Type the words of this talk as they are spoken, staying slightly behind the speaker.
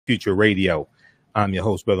Future Radio. I'm your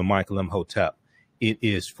host, Brother Michael Imhotep. It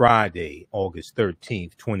is Friday, August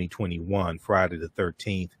 13th, 2021, Friday the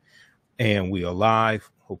 13th, and we are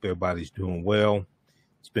live. Hope everybody's doing well.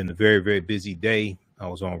 It's been a very, very busy day. I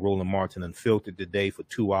was on Roland Martin Unfiltered today for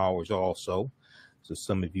 2 hours also. So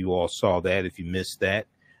some of you all saw that. If you missed that,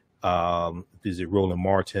 visit Roland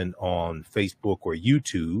Martin on Facebook or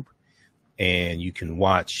YouTube, and you can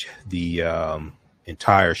watch the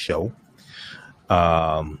entire show.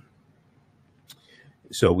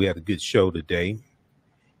 So we had a good show today.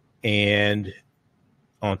 And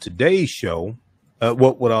on today's show,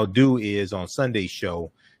 what I'll do is on Sunday's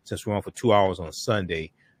show, since we're on for 2 hours on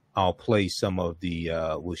Sunday, I'll play some of the,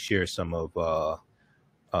 we'll share some of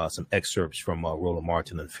some excerpts from Roland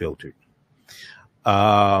Martin Unfiltered.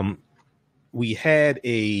 We had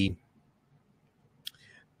a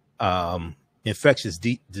infectious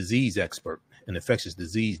disease expert, an infectious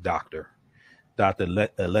disease doctor, Dr.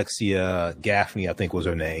 Alexia Gaffney, I think was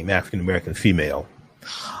her name, African-American female.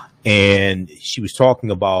 And she was talking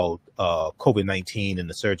about COVID-19 and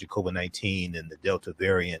the surge of COVID-19 and the Delta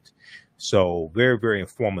variant. So very, very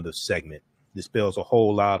informative segment. Dispels a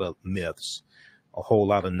whole lot of myths, a whole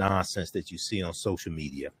lot of nonsense that you see on social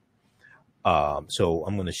media. So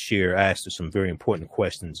I'm going to ask her some very important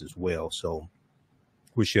questions as well. So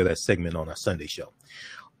we'll share that segment on our Sunday show.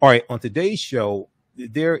 All right. On today's show,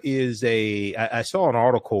 there is I saw an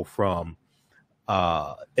article from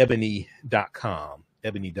ebony.com,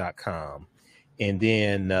 and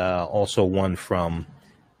then also one from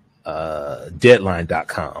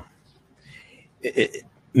deadline.com.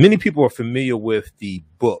 Many people are familiar with the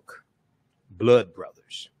book Blood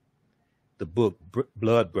Brothers,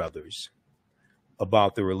 Blood Brothers,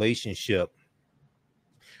 about the relationship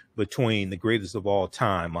between the greatest of all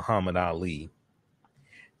time, Muhammad Ali,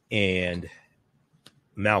 and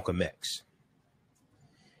Malcolm X.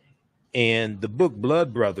 And the book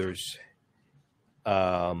Blood Brothers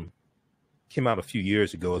came out a few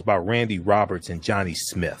years ago. It's about Randy Roberts and Johnny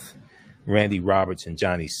Smith. And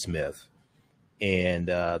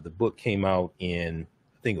the book came out in,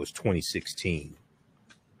 I think it was 2016.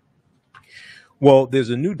 Well, there's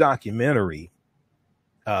a new documentary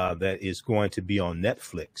that is going to be on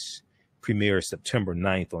Netflix, premieres September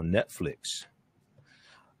 9th on Netflix,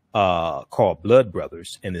 called Blood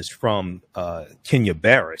Brothers, and is from Kenya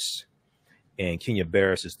Barris. And Kenya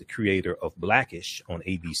Barris is the creator of Blackish on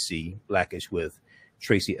ABC, Blackish with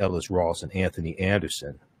Tracy Ellis Ross and Anthony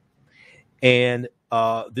Anderson. And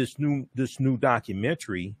this new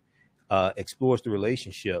documentary explores the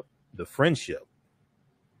relationship, the friendship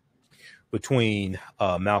between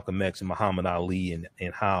Malcolm X and Muhammad Ali, and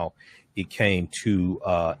how it came to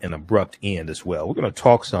an abrupt end as well. We're going to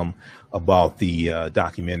talk some about the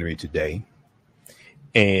documentary today,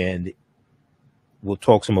 and we'll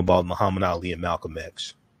talk some about Muhammad Ali and Malcolm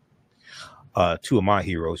X, two of my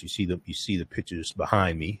heroes. You see the pictures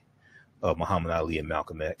behind me of Muhammad Ali and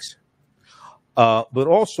Malcolm X. But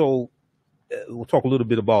also, we'll talk a little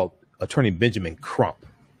bit about attorney Benjamin Crump.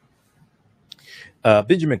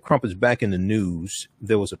 Benjamin Crump is back in the news.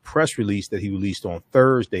 There was a press release that he released on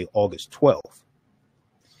Thursday, August 12th.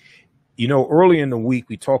 You know, earlier in the week,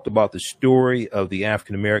 we talked about the story of the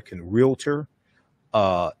African-American realtor,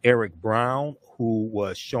 Eric Brown, who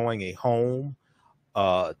was showing a home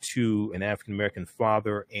to an African-American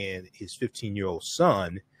father and his 15-year-old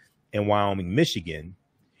son in Wyoming, Michigan.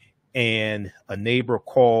 And a neighbor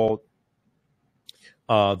called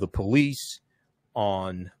the police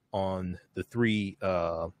on the three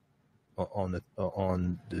the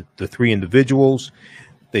three individuals.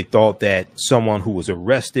 They thought that someone who was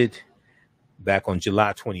arrested back on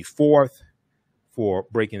July 24th for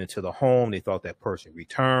breaking into the home, they thought that person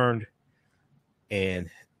returned, and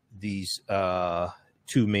these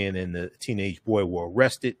two men and the teenage boy were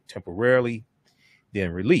arrested temporarily,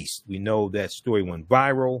 then released. We know that story went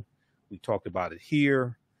viral. We talked about it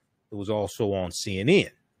here. It was also on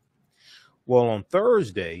CNN. Well, on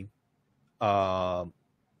Thursday,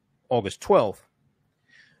 August 12th,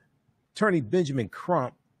 attorney Benjamin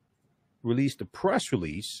Crump released a press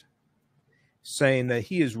release saying that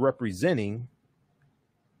he is representing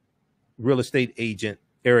real estate agent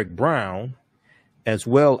Eric Brown, as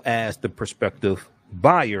well as the prospective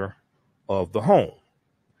buyer of the home.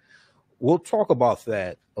 We'll talk about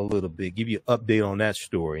that a little bit, give you an update on that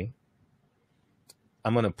story.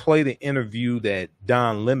 I'm going to play the interview that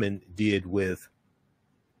Don Lemon did with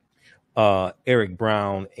Eric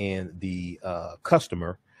Brown and the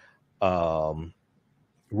customer, Roy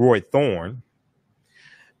Thorne.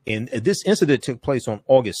 And this incident took place on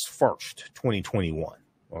August 1st, 2021.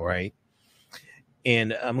 All right.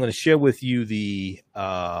 And I'm going to share with you the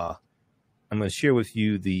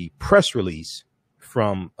press release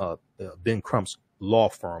from Ben Crump's law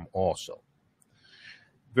firm also.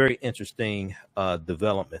 Very interesting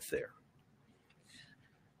development there.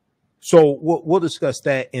 So we'll discuss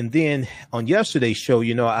that. And then on yesterday's show,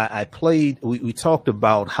 you know, we talked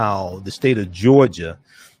about how the state of Georgia,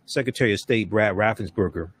 Secretary of State Brad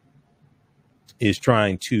Raffensperger is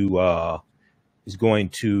going to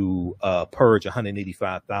purge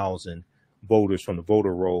 185,000 voters from the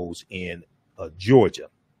voter rolls in Georgia.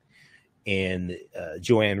 And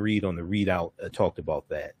Joanne Reed on the readout talked about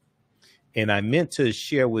that. And I meant to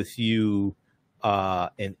share with you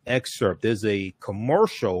an excerpt. There's a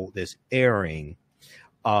commercial that's airing,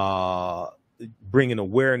 bringing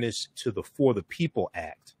awareness to the For the People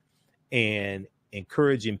Act and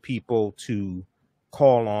encouraging people to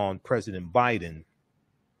call on President Biden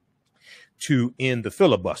to end the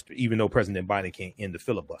filibuster, even though President Biden can't end the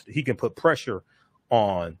filibuster. He can put pressure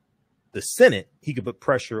on the Senate. He can put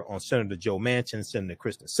pressure on Senator Joe Manchin, Senator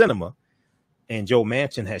Kristen Sinema, and Joe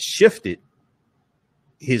Manchin has shifted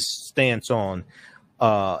his stance on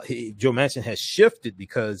Joe Manchin has shifted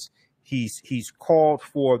because he's called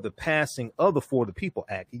for the passing of the For the People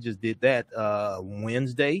Act. He just did that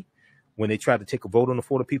Wednesday when they tried to take a vote on the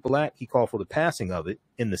For the People Act. He called for the passing of it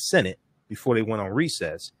in the Senate before they went on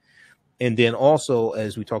recess. And then also,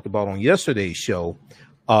 as we talked about on yesterday's show,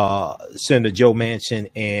 Senator Joe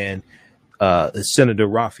Manchin and Senator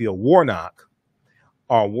Raphael Warnock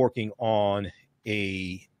are working on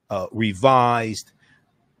a revised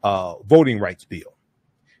voting rights bill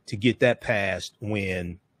to get that passed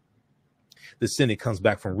when the Senate comes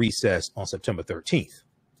back from recess on September 13th.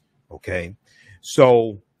 Okay,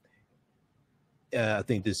 so I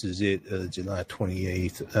think this is it, July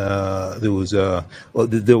 28th.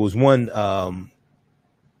 There was one.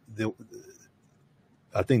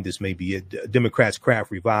 I think this may be it. Democrats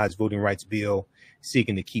craft revised voting rights bill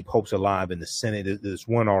seeking to keep hopes alive in the Senate. There's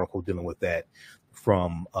one article dealing with that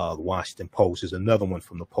from the Washington Post. There's another one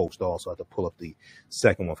from the Post also. I have to pull up the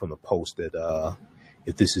second one from the Post that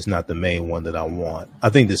if this is not the main one that I want. I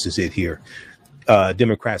think this is it here.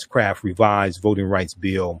 Democrats craft revised voting rights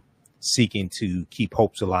bill seeking to keep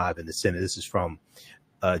hopes alive in the Senate. This is from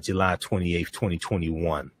July 28th,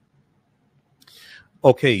 2021.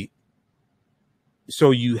 Okay,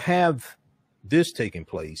 so you have this taking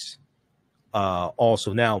place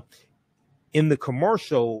also. Now, in the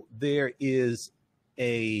commercial, there is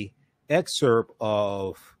a excerpt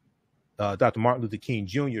of Dr. Martin Luther King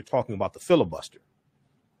Jr. talking about the filibuster.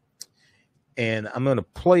 And I'm going to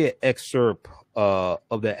play an excerpt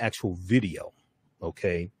of that actual video,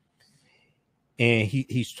 okay? And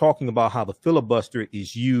he's talking about how the filibuster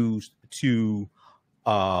is used to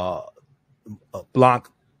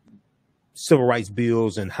block civil rights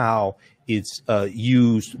bills and how it's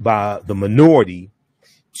used by the minority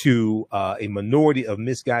to a minority of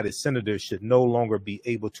misguided senators should no longer be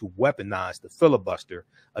able to weaponize the filibuster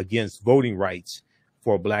against voting rights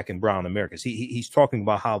for Black and brown Americans. He's talking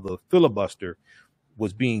about how the filibuster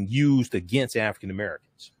was being used against African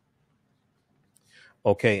Americans.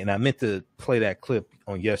 Okay, and I meant to play that clip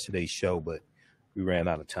on yesterday's show, but we ran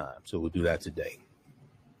out of time, so we'll do that today.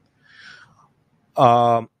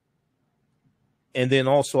 And then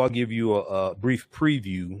also I'll give you a brief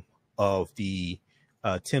preview of the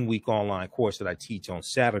 10-week online course that I teach on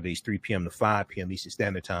Saturdays, 3 p.m. to 5 p.m. Eastern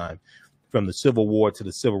Standard Time, from the Civil War to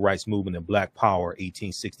the Civil Rights Movement and Black Power,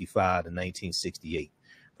 1865 to 1968.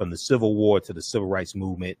 From the Civil War to the Civil Rights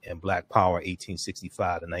Movement and Black Power, 1865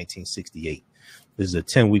 to 1968. This is a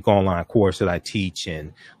 10-week online course that I teach,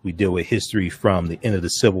 and we deal with history from the end of the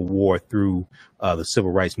Civil War through the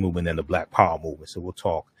Civil Rights Movement and the Black Power Movement. So we'll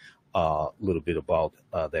talk a little bit about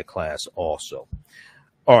that class also.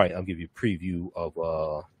 All right, I'll give you a preview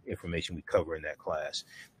of information we cover in that class.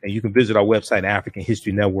 And you can visit our website,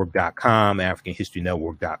 AfricanHistoryNetwork.com,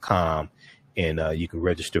 AfricanHistoryNetwork.com, and you can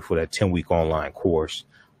register for that 10-week online course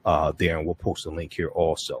there, and we'll post a link here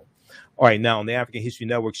also. All right, now on the African History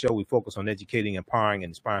Network show, we focus on educating, empowering,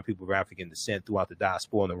 and inspiring people of African descent throughout the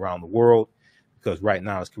diaspora and around the world, because right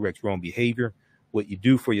now it's correct your own behavior. What you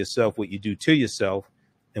do for yourself, what you do to yourself,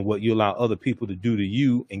 and what you allow other people to do to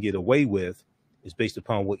you and get away with is based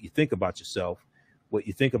upon what you think about yourself. What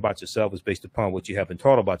you think about yourself is based upon what you have been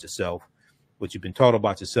taught about yourself. What you've been taught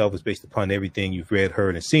about yourself is based upon everything you've read,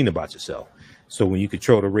 heard, and seen about yourself. So when you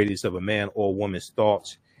control the radius of a man or woman's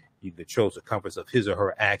thoughts, you control the circumference of his or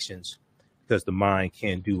her actions, because the mind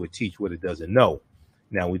can't do or teach what it doesn't know.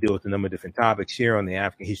 Now, we deal with a number of different topics here on the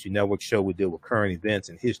African History Network show. We deal with current events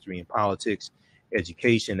and history and politics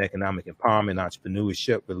education, economic empowerment,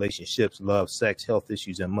 entrepreneurship, relationships, love, sex, health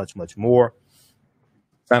issues, and much, much more.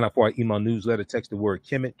 Sign up for our email newsletter. Text the word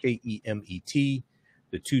Kemet, K-E-M-E-T,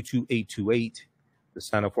 to 22828. To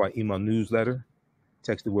sign up for our email newsletter,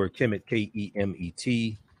 text the word Kemet,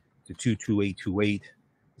 K-E-M-E-T, to 22828. To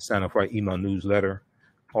sign up for our email newsletter.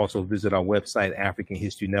 Also visit our website,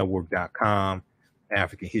 AfricanHistoryNetwork.com,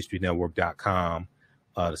 AfricanHistoryNetwork.com,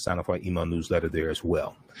 to sign up for our email newsletter there as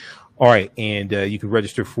well. All right, and you can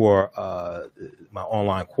register for my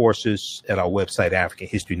online courses at our website,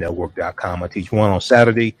 AfricanHistoryNetwork.com. I teach one on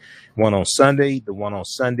Saturday, one on Sunday. The one on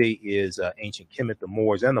Sunday is Ancient Kemet, the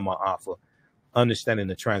Moors, and the Maafa, Understanding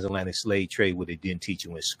the Transatlantic Slave Trade, what they didn't teach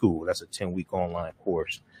you in school. That's a 10-week online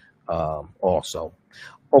course also.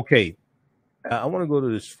 Okay, I want to go to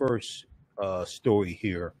this first story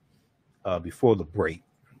here before the break.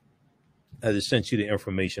 I just sent you the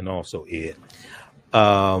information also, Ed.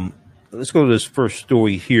 Let's go to this first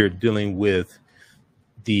story here dealing with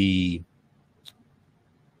the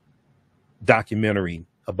documentary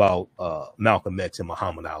about Malcolm X and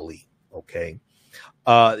Muhammad Ali. Okay.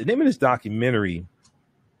 The name of this documentary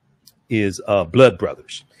is Blood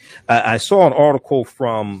Brothers. I saw an article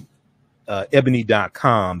from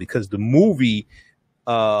ebony.com because the movie,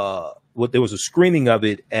 there was a screening of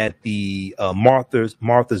it at the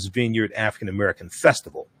Martha's Vineyard African American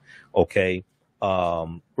Festival. Okay.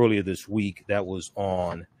 Earlier this week, that was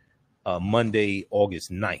on Monday,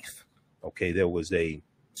 August 9th. Okay. There was a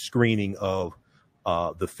screening of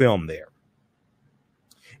the film there.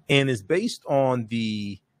 And it's based on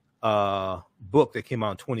the book that came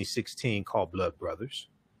out in 2016 called Blood Brothers,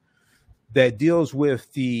 that deals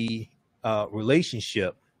with the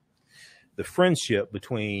relationship, the friendship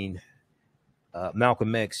between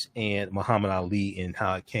Malcolm X and Muhammad Ali, and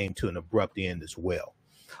how it came to an abrupt end as well.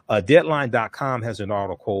 Deadline.com has an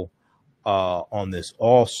article on this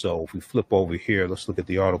also. If we flip over here, let's look at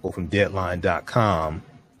the article from Deadline.com.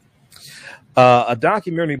 A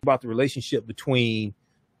documentary about the relationship between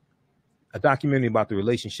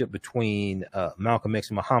Malcolm X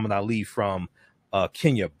and Muhammad Ali from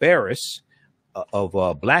Kenya Barris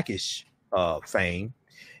of Blackish fame.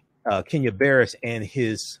 Kenya Barris and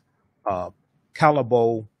his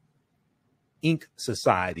Calabo Inc.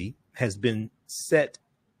 Society has been set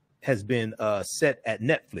at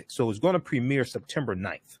Netflix. So it's going to premiere September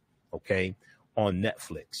 9th, okay, on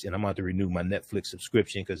Netflix. And I'm about to renew my Netflix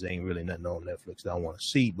subscription because there ain't really nothing on Netflix that I want to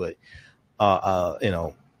see, but I'll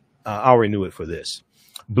renew it for this.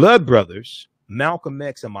 Blood Brothers, Malcolm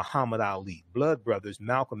X and Muhammad Ali. Blood Brothers,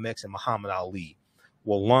 Malcolm X and Muhammad Ali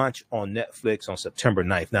will launch on Netflix on September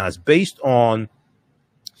 9th. Now, it's based on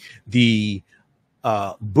the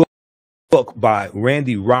book by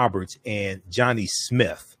Randy Roberts and Johnny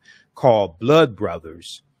Smith called Blood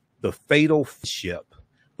Brothers, The Fatal Friendship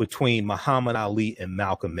Between Muhammad Ali and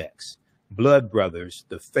Malcolm X. Blood Brothers,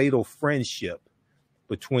 The Fatal Friendship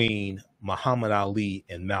Between Muhammad Ali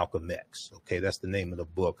and Malcolm X. Okay, that's the name of the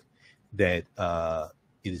book that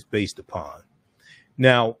it is based upon.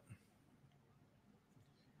 Now,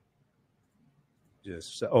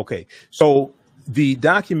 so the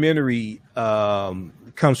documentary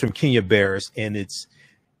comes from Kenya Barris, and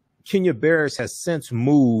Kenya Barris has since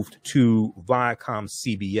moved to Viacom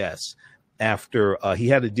CBS after he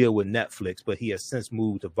had a deal with Netflix, but he has since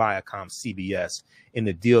moved to Viacom CBS in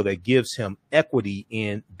the deal that gives him equity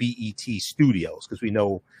in BET Studios, because we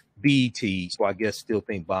know BET, so I guess still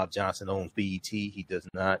think Bob Johnson owns BET. He does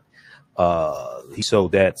not. He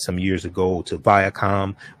sold that some years ago to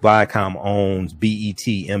Viacom. Viacom owns BET,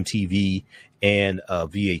 MTV, and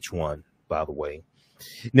VH1, by the way.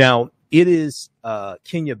 Now, it is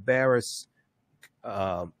Kenya Barris'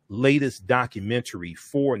 latest documentary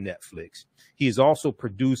for Netflix. He is also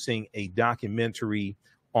producing a documentary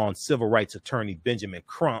on civil rights attorney Benjamin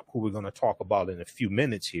Crump, who we're going to talk about in a few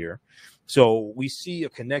minutes here. So we see a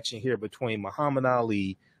connection here between Muhammad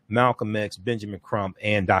Ali, Malcolm X, Benjamin Crump,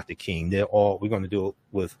 and Dr. King. We're going to do it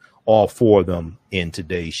with all four of them in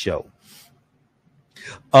today's show.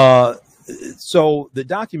 So the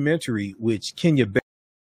documentary, which Kenya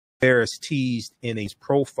Barris teased in his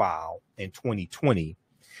profile in 2020,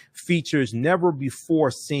 features never before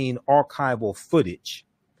seen archival footage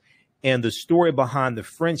and the story behind the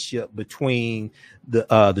friendship between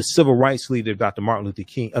the civil rights leader, Dr. Martin Luther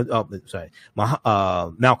King,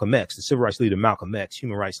 Malcolm X, the civil rights leader, Malcolm X,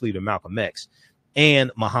 human rights leader, Malcolm X,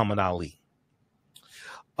 and Muhammad Ali.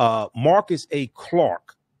 Marcus A.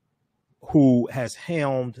 Clark, who has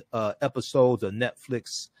helmed episodes of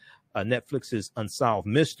Netflix's Unsolved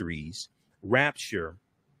Mysteries,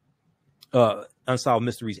 Unsolved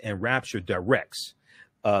Mysteries and Rapture directs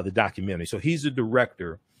the documentary. So he's the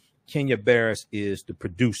director. Kenya Barris is the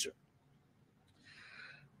producer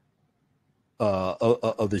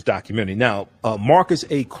of this documentary. Now, Marcus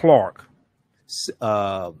A. Clark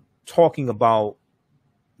talking about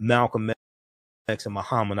Malcolm X and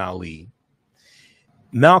Muhammad Ali.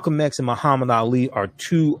 Malcolm X and Muhammad Ali are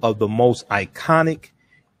two of the most iconic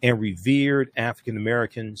and revered African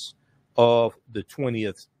Americans of the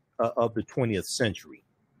 20th century.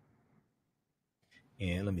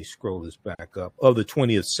 And let me scroll this back up, of the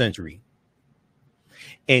 20th century.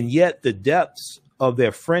 And yet the depths of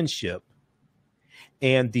their friendship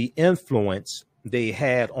and the influence they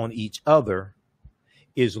had on each other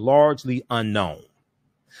is largely unknown.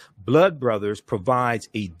 Blood Brothers provides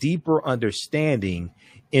a deeper understanding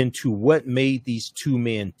into what made these two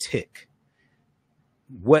men tick.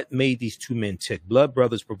 What made these two men tick? Blood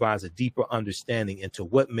Brothers provides a deeper understanding into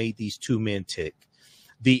what made these two men tick,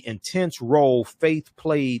 the intense role faith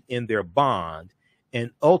played in their bond,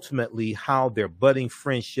 and ultimately how their budding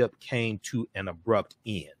friendship came to an abrupt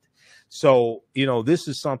end. So, you know, this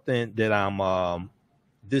is something that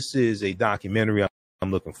this is a documentary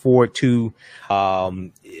I'm looking forward to.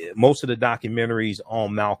 Most of the documentaries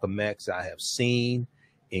on Malcolm X I have seen,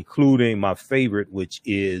 including my favorite, which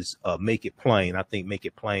is Make It Plain. I think Make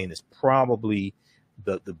It Plain is probably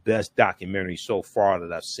the best documentary so far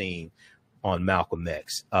that I've seen on Malcolm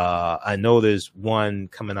X. I know there's one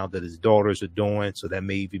coming out that his daughters are doing, so that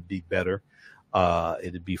may even be better.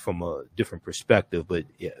 It'd be from a different perspective, but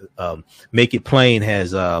Make It Plain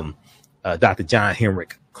has Dr. John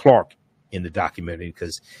Henrik Clark in the documentary,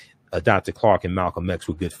 because Dr. Clark and Malcolm X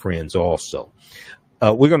were good friends also.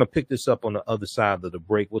 We're going to pick this up on the other side of the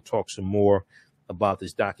break. We'll talk some more about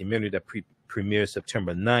this documentary that premieres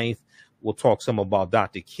September 9th. We'll talk some about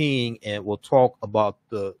Dr. King, and we'll talk about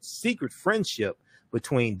the secret friendship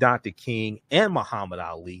between Dr. King and Muhammad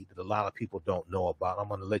Ali that a lot of people don't know about. I'm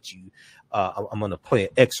going to let you, I'm going to play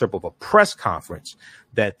an excerpt of a press conference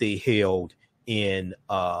that they held in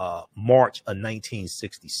March of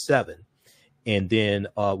 1967. And then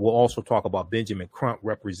we'll also talk about Benjamin Crump,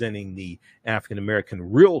 representing the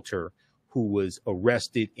African-American realtor who was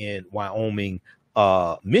arrested in Wyoming,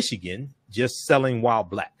 Michigan, just selling while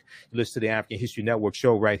black. You listen to the African History Network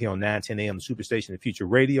show right here on 910 AM, the Superstation, the Future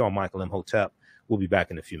Radio. I'm Michael Imhotep. We'll be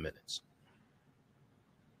back in a few minutes.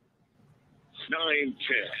 910,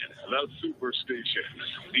 the Superstation,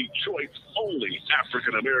 Detroit's only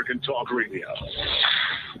African-American talk radio.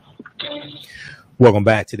 Welcome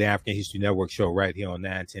back to the African History Network show right here on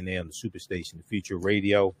 910 AM, the Superstation, the Future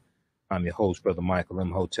Radio. I'm your host, Brother Michael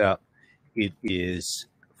Imhotep. It is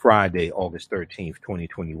Friday, August 13th,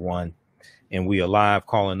 2021. And we are live.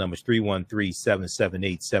 Calling numbers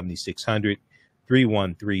 313-778-7600.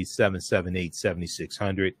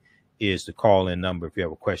 313-778-7600 is the call-in number if you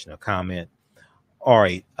have a question or comment. All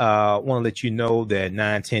right. I want to let you know that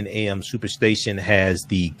 910 AM Superstation has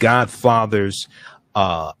the Godfather's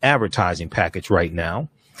advertising package right now.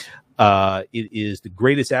 It is the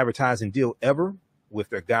greatest advertising deal ever. With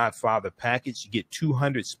their Godfather package, you get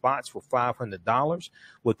 200 spots for $500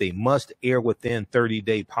 with a must air within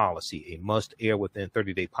 30-day policy. A must air within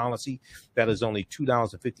 30-day policy. That is only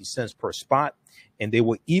 $2.50 per spot. And they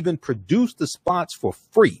will even produce the spots for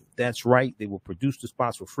free. That's right. They will produce the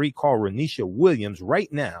spots for free. Call Renisha Williams right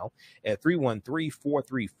now at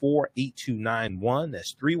 313-434-8291.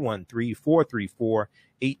 That's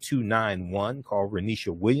 313-434-8291. Call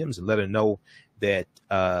Renisha Williams and let her know that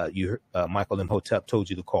Michael Imhotep told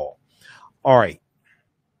you to call. All right.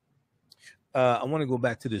 I want to go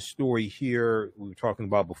back to this story here we were talking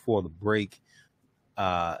about before the break.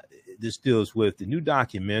 This deals with the new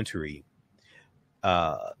documentary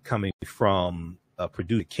coming from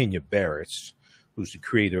producer Kenya Barris, who's the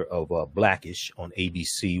creator of Blackish on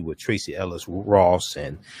ABC with Tracy Ellis Ross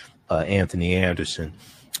and Anthony Anderson.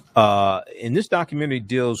 And this documentary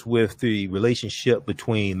deals with the relationship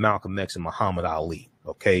between Malcolm X and Muhammad Ali.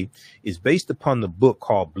 Okay, it's based upon the book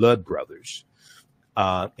called Blood Brothers,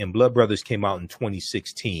 and Blood Brothers came out in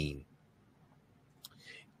 2016.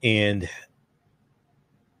 And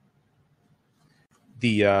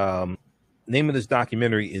the name of this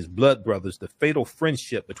documentary is Blood Brothers: The Fatal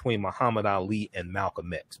Friendship Between Muhammad Ali and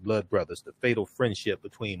Malcolm X. Blood Brothers: The Fatal Friendship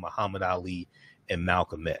Between Muhammad Ali and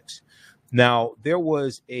Malcolm X. Now, there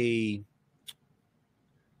was an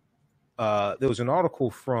article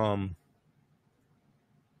from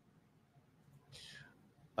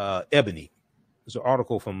Ebony. There's an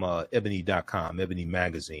article from ebony.com, Ebony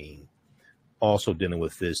Magazine, also dealing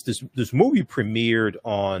with this. This movie premiered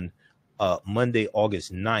on Monday,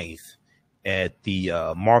 August 9th at the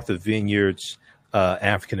Martha Vineyard's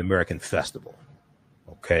African American Festival.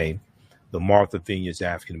 Okay, the Martha Vineyards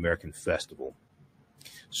African American Festival.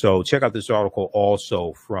 So check out this article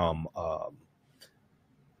also from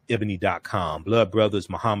Ebony.com. Blood Brothers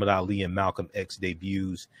Muhammad Ali and Malcolm X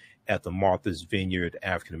debuts at the Martha's Vineyard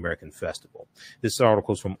African American Festival. This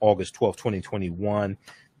article is from August 12, 2021,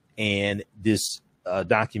 and this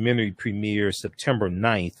documentary premieres September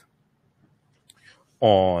 9th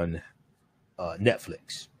on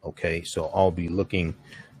Netflix. Okay, so I'll be looking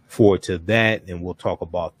forward to that, and we'll talk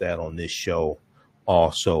about that on this show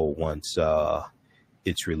also once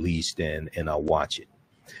it's released and I'll watch it.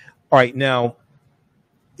 All right, now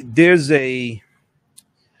there's a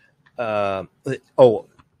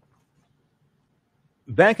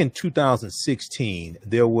back in 2016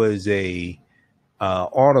 there was a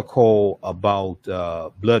article about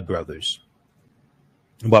Blood Brothers,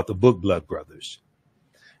 about the book Blood Brothers,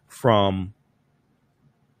 from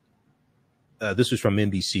this was from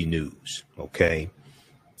NBC News. Okay,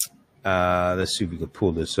 let's see if we can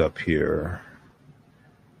pull this up here.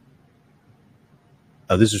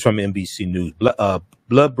 This is from NBC News.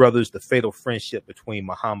 Blood Brothers, the fatal friendship between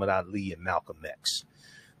Muhammad Ali and Malcolm X.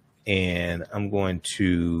 And I'm going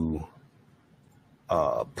to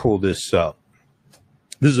pull this up.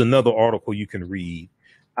 This is another article you can read.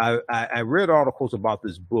 I read articles about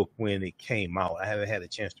this book when it came out. I haven't had a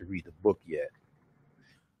chance to read the book yet.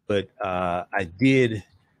 But I did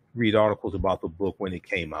read articles about the book when it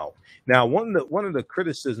came out. Now, one of the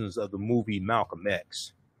criticisms of the movie Malcolm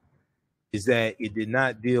X is that it did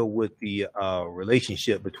not deal with the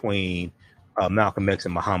relationship between Malcolm X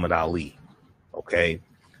and Muhammad Ali. Okay,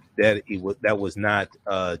 that was not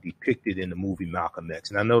depicted in the movie Malcolm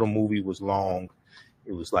X. And I know the movie was long;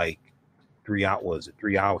 it was like 3 hours. Was it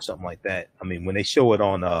 3 hours, something like that? I mean, when they show it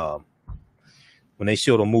on when they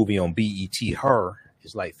show the movie on BET, Her,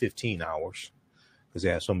 it's like 15 hours because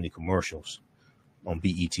they have so many commercials on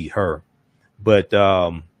BET, Her. But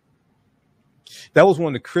that was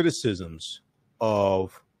one of the criticisms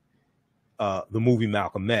of the movie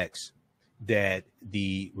Malcolm X, that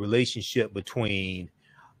the relationship between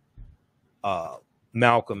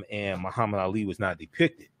Malcolm and Muhammad Ali was not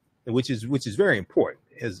depicted, which is very important,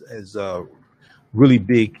 as really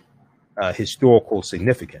big historical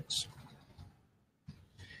significance.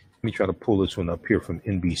 Let me try to pull this one up here from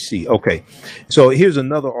NBC. Okay, so here's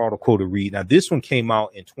another article to read. Now, this one came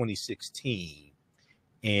out in 2016.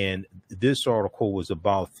 And this article was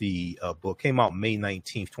about the book, came out May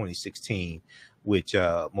 19th, 2016, which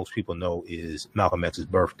most people know is Malcolm X's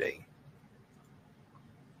birthday.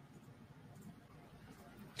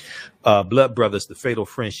 Blood Brothers, the fatal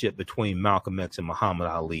friendship between Malcolm X and Muhammad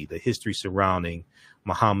Ali, the history surrounding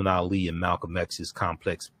Muhammad Ali and Malcolm X's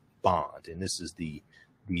complex bond. And this is the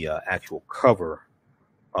actual cover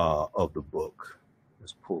of the book.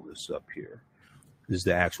 Let's pull this up here. This is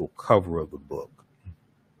the actual cover of the book.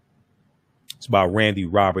 It's about Randy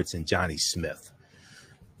Roberts and Johnny Smith.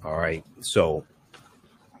 All right. So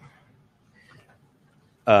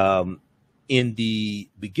in the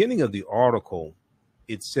beginning of the article,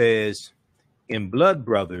 it says, in Blood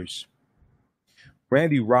Brothers,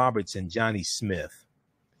 Randy Roberts and Johnny Smith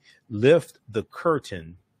lift the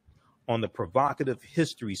curtain on the provocative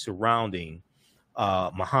history surrounding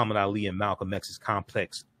Muhammad Ali and Malcolm X's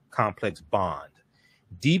complex bond,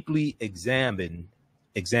 deeply examined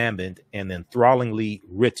and enthrallingly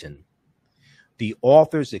written. The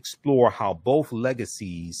authors explore how both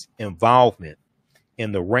legacies' involvement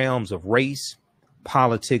in the realms of race,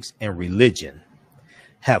 politics, and religion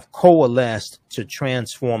have coalesced to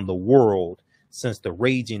transform the world since the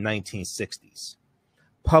raging 1960s.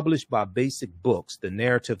 Published by Basic Books, the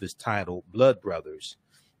narrative is titled Blood Brothers,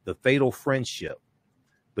 the fatal friendship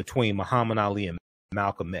between Muhammad Ali and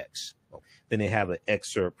Malcolm X. Then they have an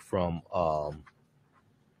excerpt from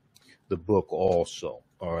the book also.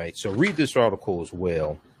 All right, so read this article as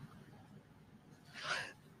well.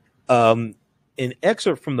 An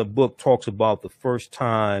excerpt from the book talks about the first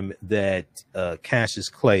time that Cassius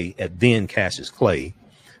Clay, then Cassius Clay,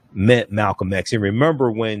 met Malcolm X. And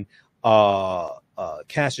remember when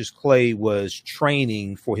Cassius Clay was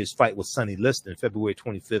training for his fight with Sonny Liston, February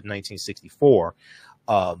 25th, 1964,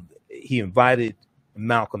 he invited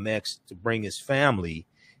Malcolm X to bring his family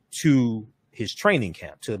to his training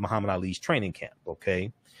camp, to Muhammad Ali's training camp.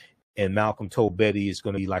 Okay. And Malcolm told Betty it's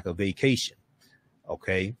going to be like a vacation.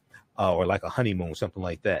 Okay. Or like a honeymoon, something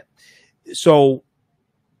like that. So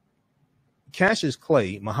Cassius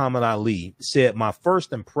Clay, Muhammad Ali, said, my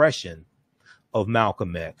first impression of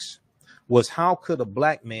Malcolm X was, how could a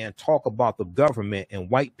black man talk about the government and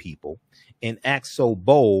white people and act so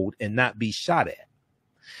bold and not be shot at?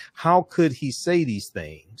 How could he say these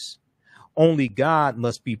things Only God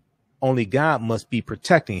must be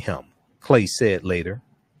protecting him, Clay said later.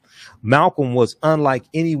 Malcolm was unlike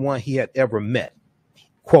anyone he had ever met.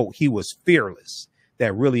 Quote, he was fearless.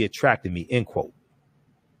 That really attracted me, end quote.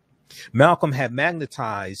 Malcolm had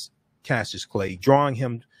magnetized Cassius Clay, drawing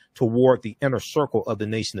him toward the inner circle of the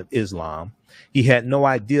Nation of Islam. He had no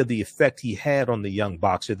idea the effect he had on the young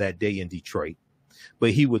boxer that day in Detroit, but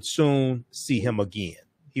he would soon see him again.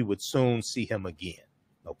 He would soon see him again.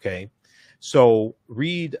 Okay. So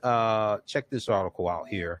read, check this article out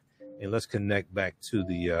here, and let's connect back to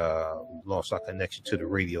the, lost our connection to the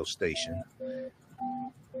radio station.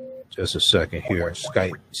 Just a second here.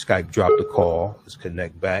 Skype dropped the call. Let's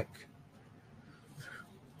connect back.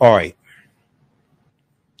 All right.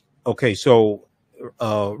 Okay, so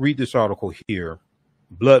read this article here.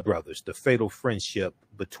 Blood Brothers, the fatal friendship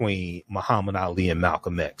between Muhammad Ali and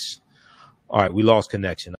Malcolm X. All right, we lost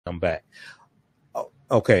connection. I'm back.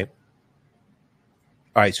 Okay.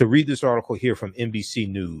 All right, so read this article here from NBC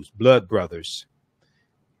News. Blood Brothers.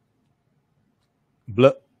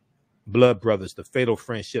 Blood Brothers, the fatal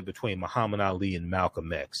friendship between Muhammad Ali and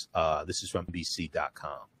Malcolm X. This is from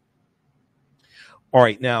BC.com. All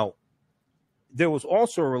right, now, there was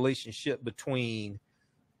also a relationship between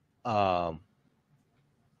Dr.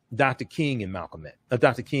 King and Malcolm X,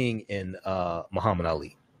 Dr. King and Muhammad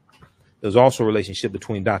Ali. There's also a relationship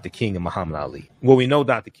between Dr. King and Muhammad Ali. Well, we know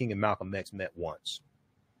Dr. King and Malcolm X met once.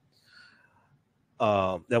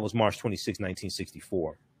 That was March 26,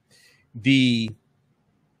 1964.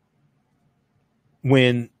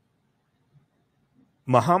 When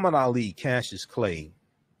Muhammad Ali, Cassius Clay,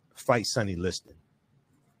 fights Sonny Liston,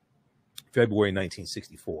 February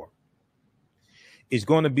 1964, is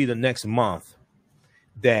going to be the next month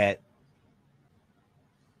that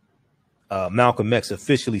Malcolm X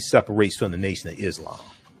officially separates from the Nation of Islam.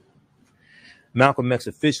 Malcolm X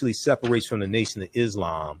officially separates from the Nation of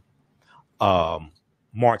Islam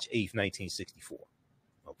March 8th, 1964.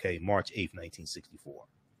 Okay, March 8th, 1964.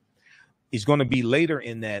 It's going to be later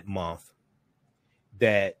in that month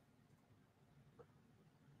that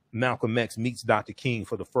Malcolm X meets Dr. King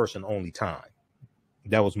for the first and only time.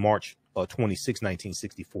 That was March 26,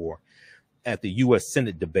 1964, at the U.S.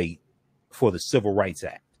 Senate debate for the Civil Rights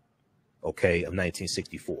Act, okay, of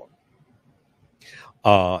 1964.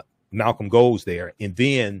 Malcolm goes there, and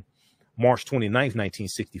then March 29,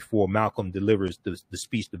 1964, Malcolm delivers the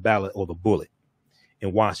speech, the ballot, or the bullet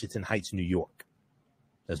in Washington Heights, New York.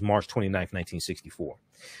 That's March 29, 1964.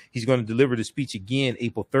 He's going to deliver the speech again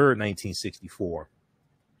April 3rd, 1964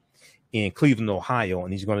 in Cleveland, Ohio,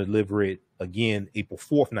 and he's going to deliver it again April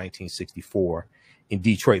 4th, 1964 in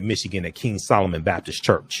Detroit, Michigan at King Solomon Baptist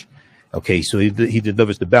Church. Okay, so he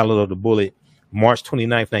delivers the ballot of the bullet March 29,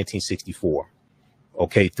 1964.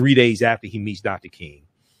 Okay, 3 days after he meets Dr. King.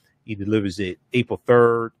 He delivers it April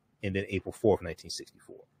 3rd and then April 4th,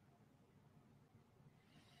 1964.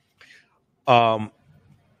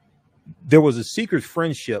 There was a secret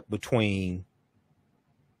friendship between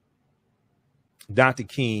Dr.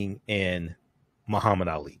 King and Muhammad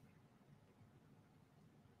Ali.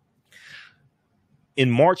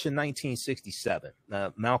 In March of 1967,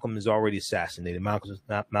 Malcolm is already assassinated. Malcolm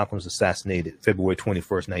was assassinated February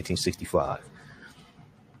 21st, 1965.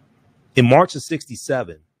 In March of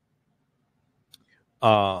 67,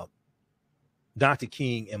 Dr.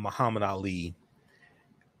 King and Muhammad Ali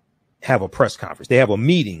have a press conference. They have a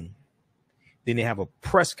meeting. Then they have a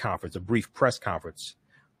press conference, a brief press conference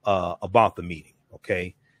about the meeting.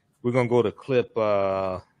 Okay, we're gonna go to clip.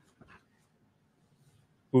 We're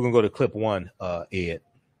gonna go to clip one, Ed,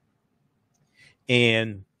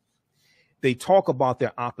 and they talk about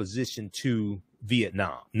their opposition to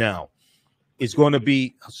Vietnam. Now, it's going to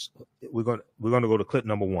be we're going to go to clip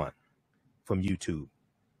number one from YouTube.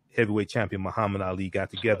 Heavyweight champion Muhammad Ali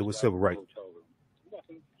got together with civil rights.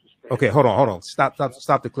 Okay, hold on. Stop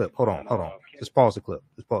the clip. Hold on. Just pause the clip.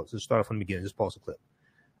 Just start from the beginning. Just pause the clip.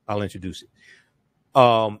 I'll introduce it.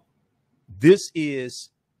 This is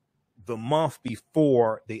the month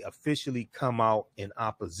before they officially come out in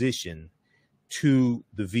opposition to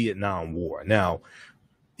the Vietnam War. Now,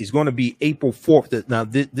 it's going to be April 4th. Now,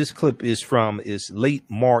 this clip is late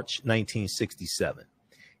March 1967.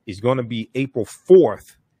 It's going to be April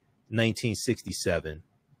 4th, 1967,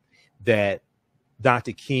 that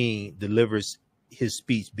Dr. King delivers his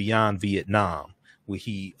speech Beyond Vietnam, where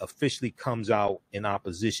he officially comes out in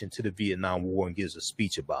opposition to the Vietnam War and gives a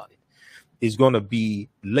speech about it. It's going to be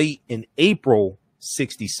late in April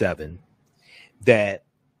 67 that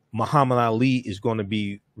Muhammad Ali is going to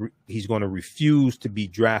be he's going to refuse to be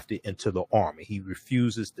drafted into the army. He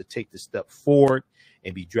refuses to take the step forward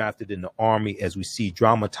and be drafted in the army, as we see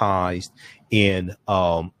dramatized in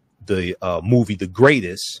the movie The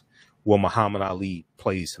Greatest, where Muhammad Ali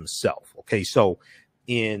plays himself. Okay, so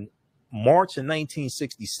in March of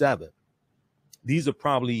 1967, these are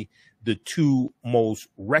probably the two most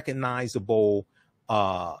recognizable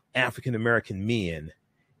African American men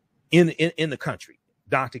in the country,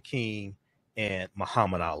 Dr. King and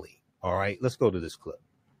Muhammad Ali. All right, let's go to this clip.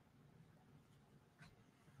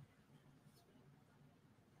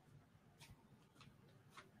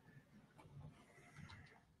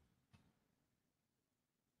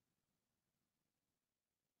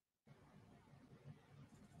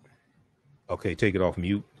 Okay, take it off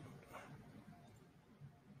mute.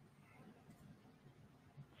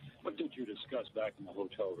 What did you discuss back in the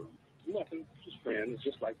hotel room? Nothing, just friends,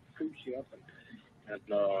 just like Khrushchev and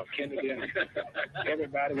Kennedy and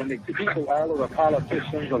everybody. When the people, all of the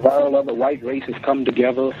politicians of all other white races come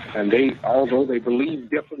together, and they, although they believe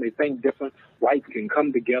different, they think different, whites can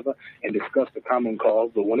come together and discuss the common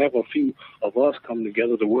cause. But whenever a few of us come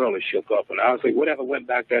together, the world is shook up. And I'll say, whatever went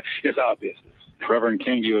back there, it's our business. Reverend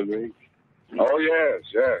King, you agree? Oh, yes,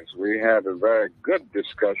 yes. We had a very good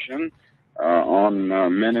discussion on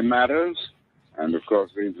many matters. And, of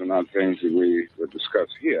course, these are not things that we would discuss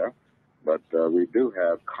here. But we do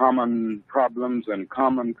have common problems and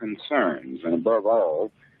common concerns. And above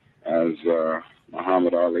all, as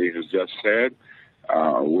Muhammad Ali has just said,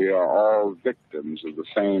 we are all victims of the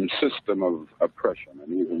same system of oppression.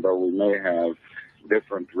 And even though we may have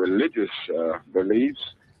different religious beliefs,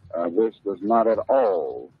 this does not at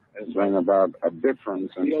all bring about a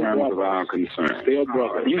difference in terms of our concern.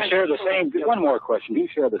 You share the same, one more question, do you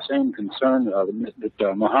share the same concern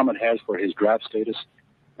that Muhammad has for his draft status?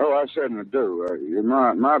 Oh, I certainly do.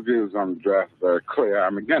 My views on the draft are very clear.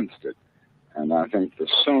 I'm against it. And I think the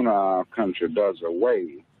sooner our country does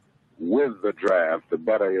away with the draft, the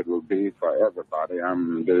better it will be for everybody.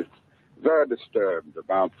 I'm very disturbed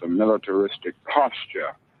about the militaristic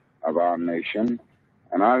posture of our nation.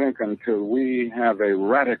 And I think until we have a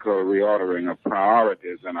radical reordering of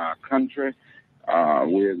priorities in our country,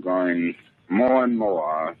 we're going more and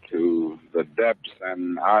more to the depths,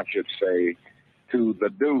 and I should say to the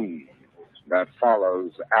doom that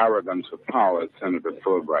follows arrogance of power, as Senator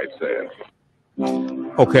Fulbright said.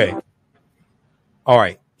 Okay. All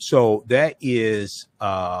right. So that is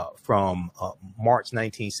from March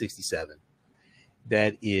 1967.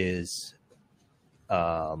 That is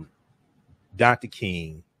Dr.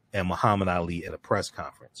 King and Muhammad Ali at a press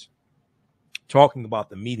conference talking about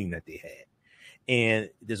the meeting that they had. And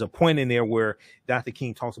there's a point in there where Dr.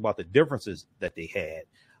 King talks about the differences that they had.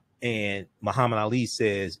 And Muhammad Ali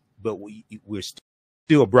says, but we're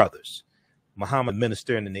still brothers. Muhammad,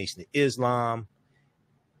 minister in the Nation of Islam.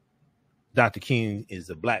 Dr. King is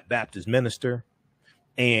a Black Baptist minister.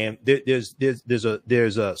 And there's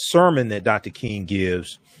a sermon that Dr. King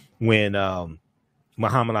gives when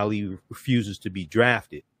Muhammad Ali refuses to be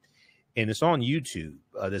drafted. And it's on YouTube.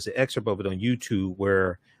 There's an excerpt of it on YouTube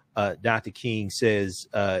where Dr. King says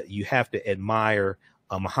you have to admire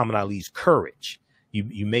Muhammad Ali's courage.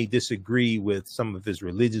 You may disagree with some of his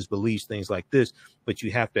religious beliefs, things like this, but you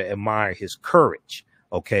have to admire his courage,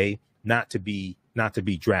 okay, not to be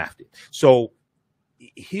drafted. So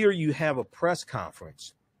here you have a press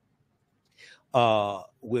conference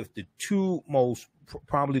with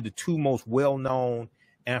probably the two most well-known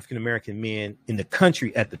African-American men in the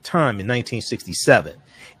country at the time in 1967.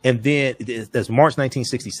 And then that's March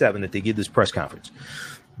 1967 that they give this press conference.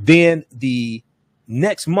 Then the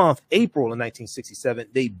next month, April of 1967,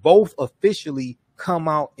 they both officially come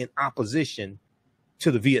out in opposition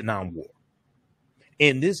to the Vietnam War.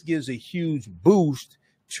 And this gives a huge boost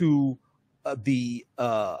to the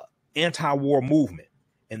anti-war movement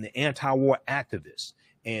and the anti-war activists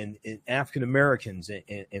and African Americans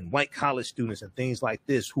and white college students and things like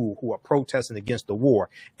this who are protesting against the war.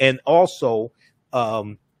 And also,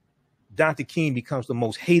 Dr. King becomes the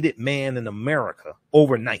most hated man in America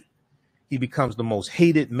overnight. He becomes the most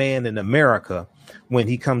hated man in America when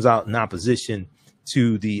he comes out in opposition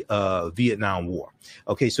to the Vietnam War.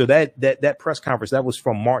 Okay, so that press conference, that was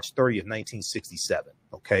from March 30th, 1967.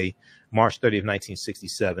 Okay, March 30th,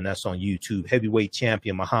 1967. That's on YouTube. Heavyweight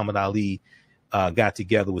champion Muhammad Ali got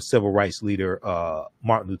together with civil rights leader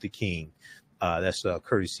Martin Luther King. That's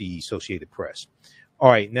courtesy Associated Press. All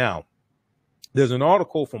right, now there's an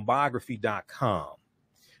article from biography.com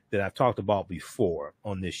that I've talked about before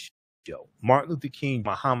on this show. Martin Luther King,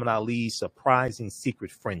 Muhammad Ali's surprising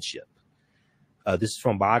secret friendship. This is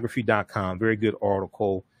from biography.com. Very good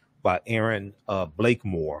article by Aaron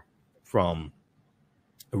Blakemore from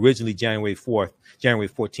originally January 14th,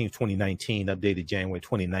 2019, updated January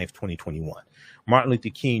 29th, 2021. Martin Luther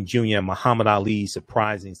King Jr. and Muhammad Ali's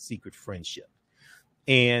surprising secret friendship.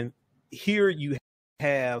 And here you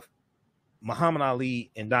have Muhammad Ali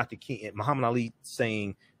and Dr. King, and Muhammad Ali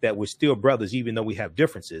saying that we're still brothers, even though we have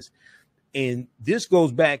differences. And this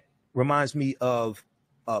goes back, reminds me of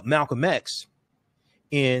Malcolm X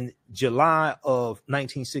in July of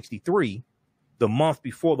 1963, the month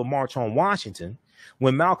before the March on Washington,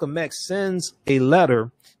 when Malcolm X sends a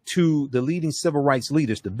letter to the leading civil rights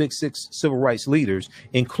leaders, the big six civil rights leaders,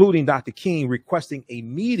 including Dr. King, requesting a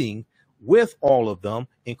meeting with all of them,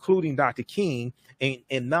 including Dr. King,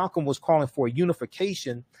 and Malcolm was calling for a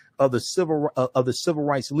unification of the civil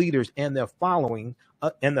rights leaders and their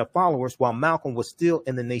followers, while Malcolm was still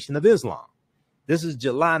in the Nation of Islam. This is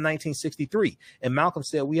July 1963, and Malcolm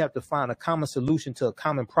said we have to find a common solution to a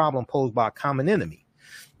common problem posed by a common enemy.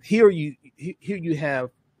 Here you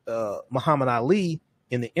have Muhammad Ali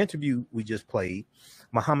in the interview we just played.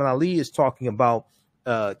 Muhammad Ali is talking about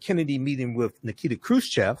Kennedy meeting with Nikita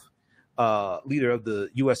Khrushchev, leader of the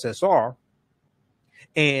USSR.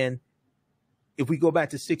 And if we go back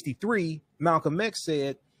to 63, Malcolm X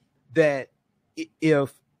said that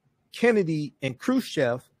if Kennedy and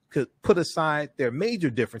Khrushchev could put aside their major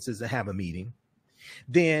differences and have a meeting,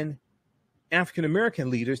 then African-American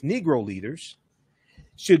leaders, Negro leaders,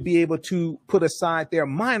 should be able to put aside their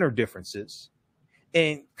minor differences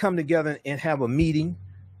and come together and have a meeting.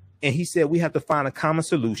 And he said we have to find a common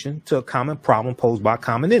solution to a common problem posed by a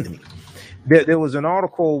common enemy. There was an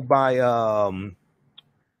article by, I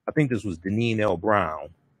think this was Deneen L. Brown,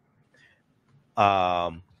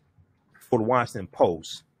 for the Washington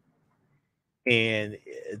Post. And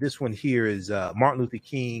this one here is Martin Luther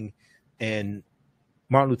King Jr. and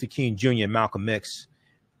Malcolm X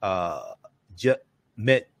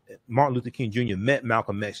Martin Luther King Jr. met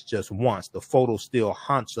Malcolm X just once. The photo still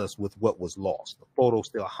haunts us with what was lost. The photo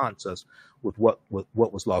still haunts us with what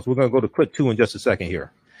was lost. We're going to go to clip 2 in just a second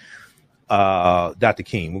here. Dr.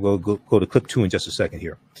 King, we're going to go to clip 2 in just a second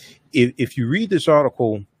here. If you read this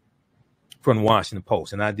article from the Washington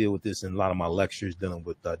Post, and I deal with this in a lot of my lectures dealing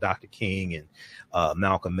with Dr. King and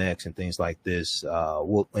Malcolm X and things like this.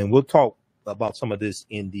 We'll talk about some of this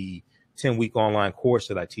in the 10-week online course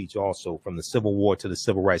that I teach also, from the Civil War to the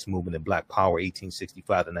Civil Rights Movement and Black Power, 1865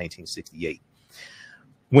 to 1968.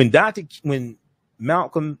 When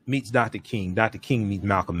Malcolm meets Dr. King meets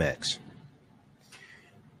Malcolm X.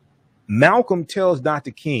 Malcolm tells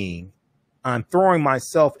Dr. King, I'm throwing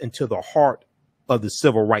myself into the heart of the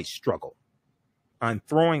civil rights struggle. I'm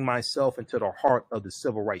throwing myself into the heart of the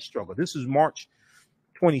civil rights struggle. This is March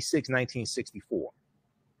 26, 1964.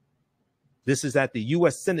 This is at the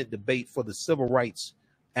U.S. Senate debate for the Civil Rights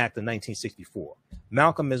Act of 1964.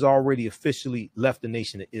 Malcolm has already officially left the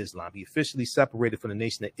Nation of Islam. He officially separated from the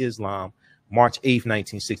Nation of Islam March 8,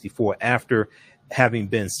 1964, after having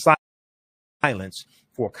been silenced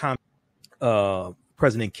for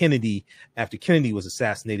President Kennedy after Kennedy was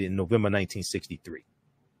assassinated in November 1963.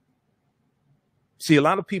 See, a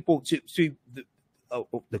lot of people see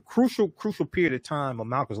the crucial period of time of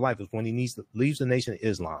Malcolm's life is when he leaves the Nation of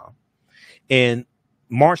Islam. And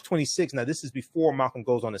March 26, now this is before Malcolm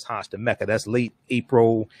goes on his Hajj to Mecca. That's late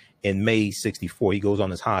April and May 64. He goes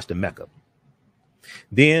on his Hajj to Mecca.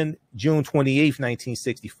 Then June 28,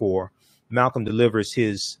 1964, Malcolm delivers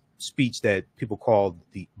his speech that people call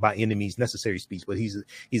the by enemies necessary speech, but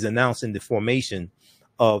he's announcing the formation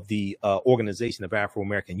of the Organization of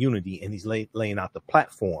Afro-American Unity, and he's laying out the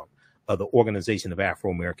platform of the Organization of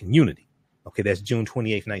Afro-American Unity. Okay, that's June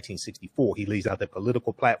 28, 1964. He lays out the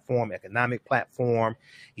political platform, economic platform.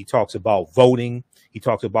 He talks about voting. He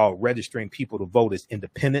talks about registering people to vote as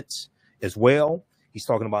independents as well. He's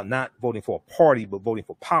talking about not voting for a party, but voting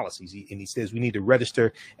for policies. And he says we need to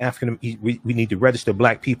register we need to register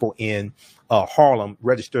Black people in Harlem,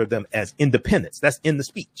 register them as independents. That's in the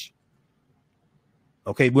speech.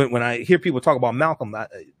 Okay, when I hear people talk about Malcolm, a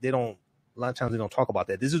lot of times they don't talk about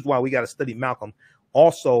that. This is why we got to study Malcolm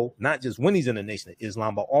also, not just when he's in the Nation of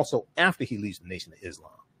Islam, but also after he leaves the Nation of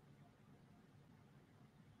Islam.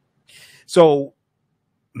 So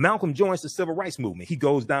Malcolm joins the civil rights movement. He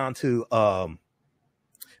goes down to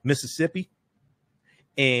Mississippi,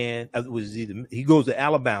 and he goes to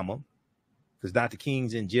Alabama because Dr.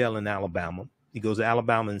 King's in jail in Alabama. He goes to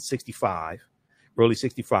Alabama in 65, early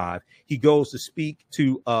 65. He goes to speak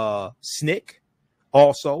to SNCC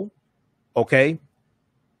also, okay?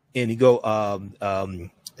 And he Fannie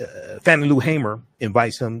Lou Hamer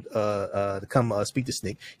invites him to come speak to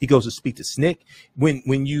SNCC. He goes to speak to SNCC.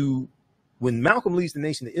 When you when Malcolm leads the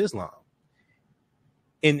Nation of Islam,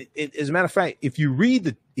 and as a matter of fact, if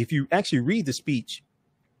you actually read the speech,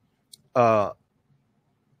 Ballad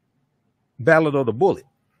of the Bullet,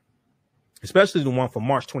 especially the one from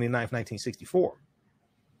March 29th, 1964,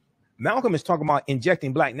 Malcolm is talking about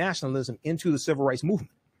injecting black nationalism into the civil rights movement.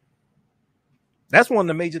 That's one of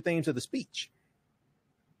the major themes of the speech.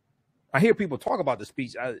 I hear people talk about the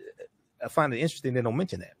speech. I find it interesting they don't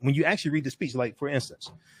mention that. When you actually read the speech, like, for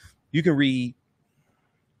instance, you can read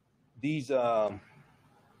these, what are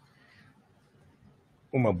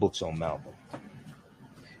my books on Malcolm?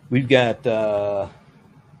 We've got,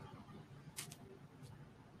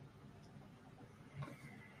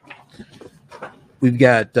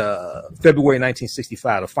 February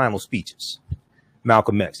 1965, the final speeches,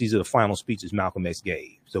 Malcolm X. These are the final speeches Malcolm X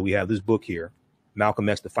gave. So we have this book here, Malcolm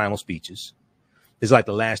X, the final speeches. It's like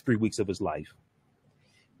the last 3 weeks of his life.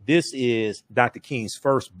 This is Dr. King's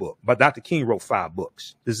first book, but Dr. King wrote 5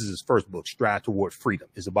 books. This is his first book, Stride Toward Freedom.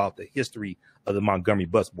 It's about the history of the Montgomery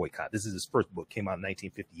bus boycott. This is his first book, came out in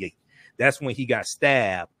 1958. That's when he got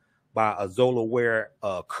stabbed by a Zola Ware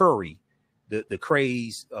Curry, the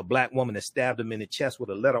crazed black woman that stabbed him in the chest with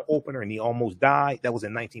a letter opener, and he almost died. That was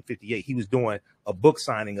in 1958. He was doing a book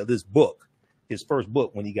signing of this book, his first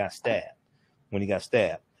book, when he got stabbed.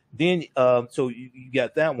 Then, so you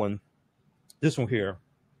got that one, this one here,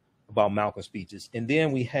 about Malcolm speeches. And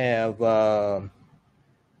then we have the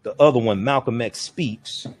other one, Malcolm X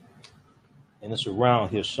Speaks, and it's around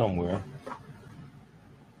here somewhere.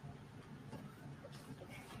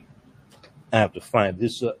 I have to find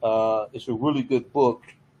this. It's a really good book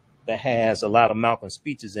that has a lot of Malcolm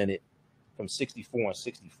speeches in it from 64 and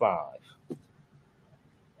 65.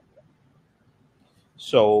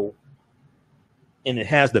 So, and it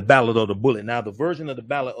has the Ballad of the Bullet. Now, the version of the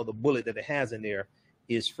Ballad of the Bullet that it has in there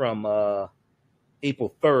is from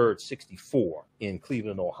April 3rd, 64 in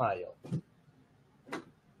Cleveland, Ohio. And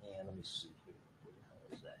let me see.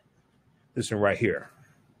 What is that? This one right here.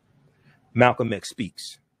 Malcolm X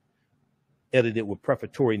Speaks. Edited with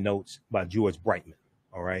prefatory notes by George Brightman.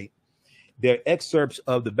 All right. There are excerpts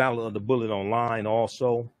of the Ballad of the Bullet online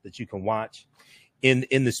also that you can watch. In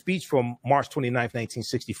the speech from March 29th,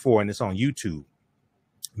 1964, and it's on YouTube,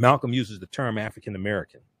 Malcolm uses the term African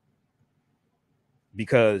American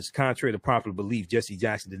because, contrary to popular belief, Jesse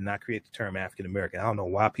Jackson did not create the term African American. I don't know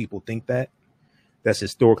why people think that. That's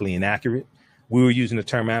historically inaccurate. We were using the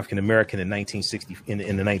term African American in 1960 in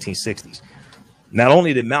the 1960s. Not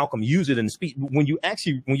only did Malcolm use it in the speech, when you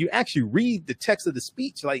actually read the text of the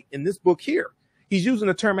speech, like in this book here, he's using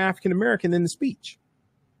the term African American in the speech.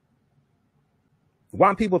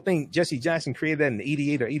 Why people think Jesse Jackson created that in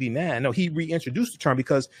 88 or 89? No, he reintroduced the term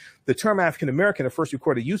because the term African American, the first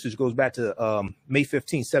recorded usage, goes back to May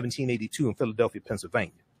 15, 1782 in Philadelphia,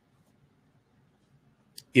 Pennsylvania.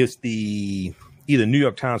 It's either New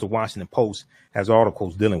York Times or Washington Post has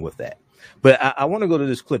articles dealing with that. But I want to go to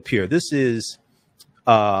this clip here. This is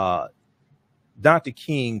Dr.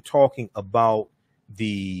 King talking about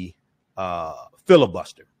the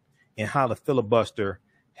filibuster and how the filibuster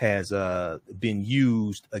has been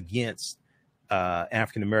used against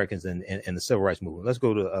African Americans and the civil rights movement. Let's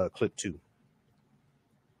go to clip 2.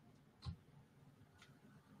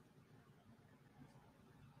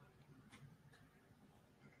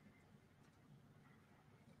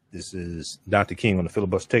 This is Dr. King on the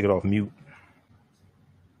filibuster. Take it off mute.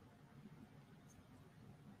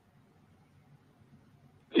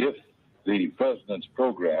 If the president's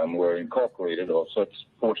program were incorporated, or such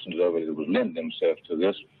portions of it that would lend themselves to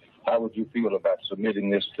this, how would you feel about submitting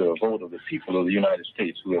this to a vote of the people of the United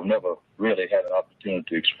States who have never really had an opportunity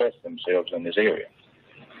to express themselves in this area?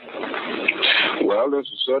 Well, this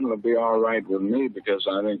will certainly be all right with me because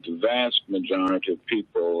I think the vast majority of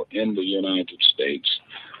people in the United States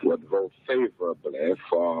would vote favorably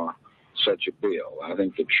for such a bill. I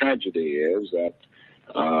think the tragedy is that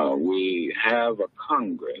we have a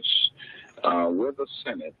Congress with a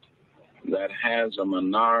Senate that has a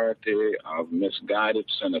minority of misguided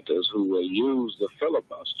senators who will use the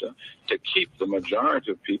filibuster to keep the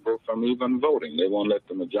majority of people from even voting. They won't let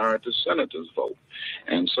the majority of senators vote.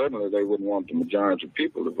 And certainly they wouldn't want the majority of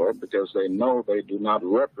people to vote because they know they do not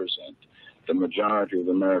represent the majority of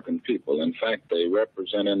the American people. In fact, they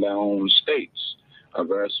represent in their own states a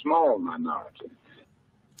very small minority.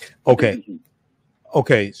 Okay.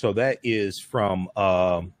 Okay, so that is from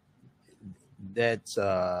that's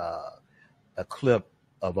a clip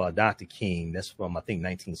of Dr. King. That's from, I think,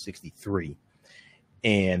 1963.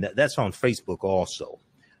 And that's on Facebook also,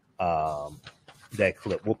 that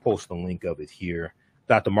clip. We'll post a link of it here.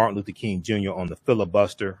 Dr. Martin Luther King Jr. on the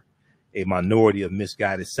filibuster. a minority of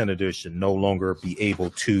misguided senators should no longer be able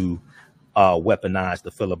to weaponize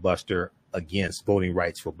the filibuster against voting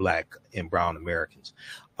rights for Black and brown Americans.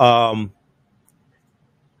 So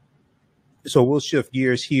we'll shift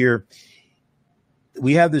gears here.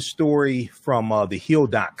 We have this story from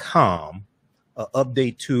thehill.com, an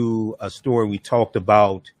update to a story we talked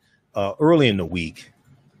about early in the week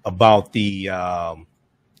about the,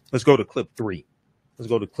 let's go to clip 3. Let's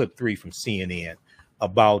go to clip 3 from CNN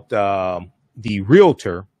about the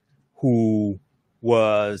realtor who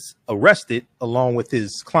was arrested along with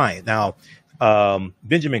his client. Now,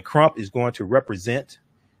 Benjamin Crump is going to represent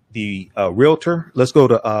the realtor. Let's go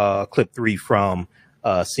to clip 3 from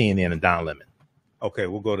CNN and Don Lemon. Okay,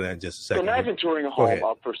 we'll go to that in just a second. So imagine touring a home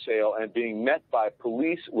up for sale and being met by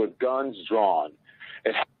police with guns drawn.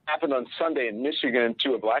 It happened on Sunday in Michigan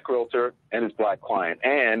to a Black realtor and his Black client,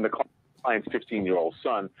 and the client's 15-year-old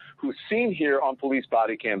son, who's seen here on police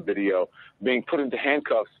body cam video being put into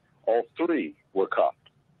handcuffs. All 3 were cuffed.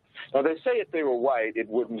 Now, they say if they were white, it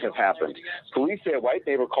wouldn't have happened. Police say a white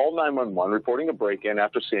neighbor called 911 reporting a break-in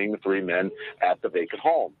after seeing the 3 men at the vacant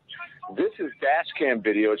home. This is dash cam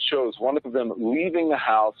video. It shows one of them leaving the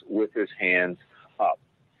house with his hands up.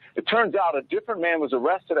 It turns out a different man was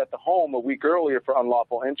arrested at the home a week earlier for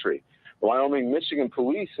unlawful entry. The Wyoming, Michigan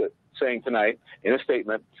police are saying tonight in a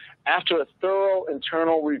statement, after a thorough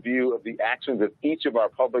internal review of the actions of each of our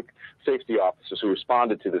public safety officers who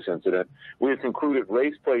responded to this incident, we have concluded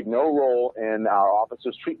race played no role in our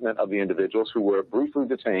officers' treatment of the individuals who were briefly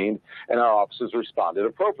detained, and our officers responded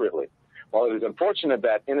appropriately. While it is unfortunate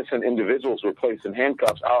that innocent individuals were placed in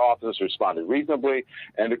handcuffs, our officers responded reasonably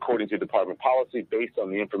and according to department policy based on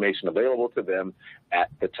the information available to them at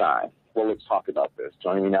the time. Well, let's talk about this.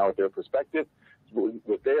 Joining me now with their perspective, the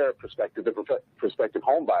prospective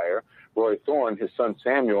home buyer, Roy Thorne, his son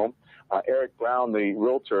Samuel, Eric Brown, the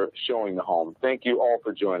realtor showing the home. Thank you all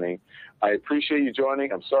for joining. I appreciate you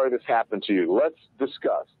joining. I'm sorry this happened to you. Let's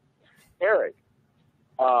discuss. Eric,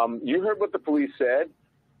 you heard what the police said.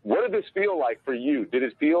 What did this feel like for you? Did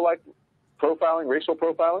it feel like profiling, racial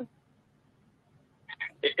profiling?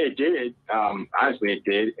 It did. Honestly, it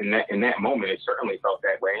did. In that moment, it certainly felt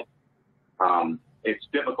that way. It's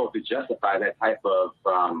difficult to justify that type of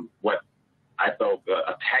what I felt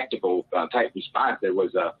a tactical type response. There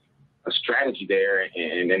was a strategy there,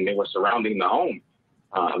 and then they were surrounding the home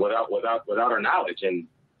without our knowledge, and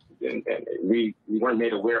we weren't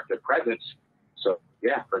made aware of their presence. So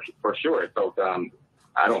yeah, for sure, it felt.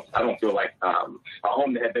 I don't feel like a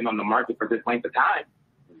home that had been on the market for this length of time,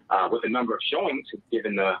 with a number of showings,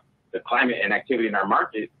 given the climate and activity in our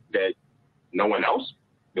market, that no one else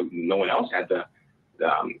had that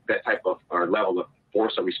type of or level of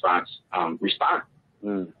force or respond.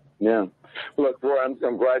 Yeah. Look, Roy,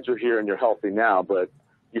 I'm glad you're here and you're healthy now, but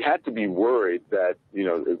you had to be worried that,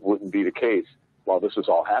 it wouldn't be the case while this was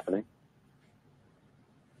all happening.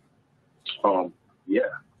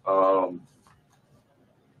 Yeah.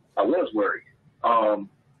 I was worried. I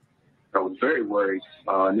was very worried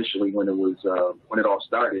initially when it all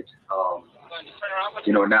started.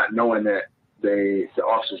 Not knowing that the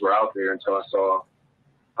officers were out there until I saw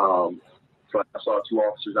 2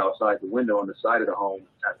 officers outside the window on the side of the home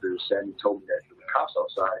after Sandy told me that there were cops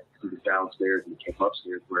outside. He was downstairs and came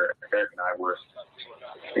upstairs where Eric and I were.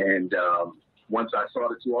 And once I saw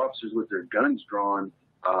the 2 officers with their guns drawn,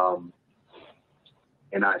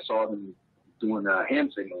 and I saw them doing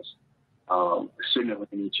hand signals, signaling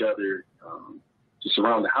each other to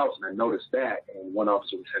surround the house, and I noticed that, and one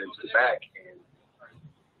officer was heading to the back,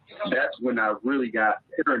 and that's when I really got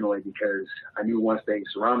paranoid, because I knew once they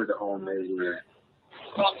surrounded the home, they were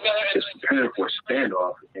just preparing for a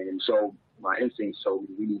standoff, and so my instincts told me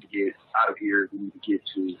we need to get out of here, we need to get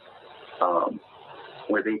to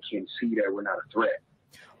where they can see that we're not a threat.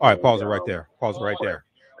 All right, pause it right there. Pause it right there.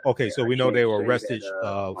 Okay, so we know they were arrested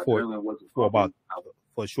for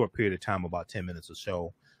a short period of time, about 10 minutes or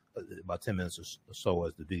so. About 10 minutes or so,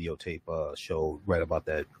 as the videotape showed, right about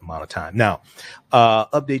that amount of time. Now,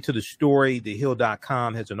 update to the story.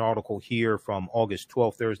 TheHill.com has an article here from August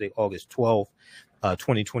 12th, Thursday, August 12th,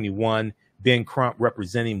 2021. Ben Crump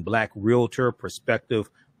representing Black realtor, prospective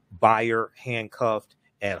buyer handcuffed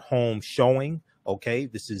at home showing. Okay,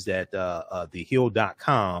 this is at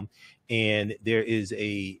TheHill.com. And there is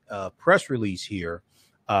a press release here.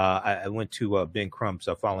 I went to Ben Crump's.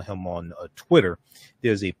 I follow him on Twitter.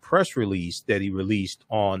 There's a press release that he released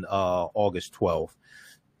on August 12th.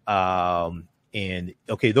 And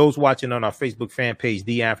okay, those watching on our Facebook fan page,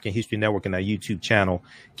 The African History Network, and our YouTube channel,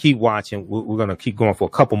 keep watching. We're going to keep going for a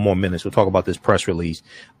couple more minutes. We'll talk about this press release.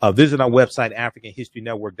 Visit our website,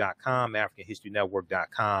 AfricanHistoryNetwork.com,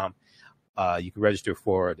 AfricanHistoryNetwork.com. You can register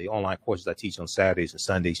for the online courses I teach on Saturdays and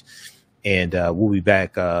Sundays. And we'll be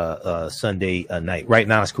back Sunday night. Right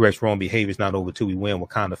now, it's correct wrong behavior is not over till we win.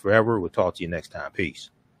 Wakanda forever. We'll talk to you next time. Peace.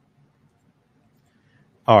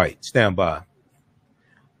 All right, stand by.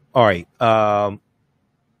 All right,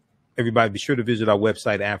 everybody, be sure to visit our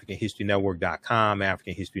website, AfricanHistoryNetwork.com,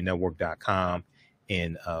 AfricanHistoryNetwork.com,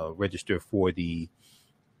 and register for the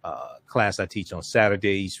class I teach on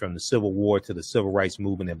Saturdays, from the Civil War to the Civil Rights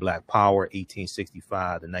Movement and Black Power, 1865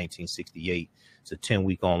 to 1968. It's a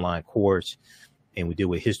 10-week online course, and we deal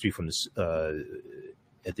with history from the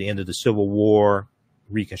at the end of the Civil War,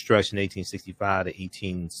 Reconstruction, 1865 to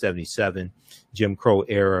 1877, Jim Crow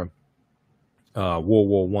era, World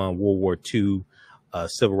War I, World War II,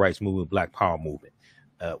 Civil Rights Movement, Black Power Movement.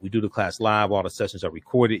 We do the class live. All the sessions are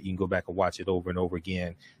recorded. You can go back and watch it over and over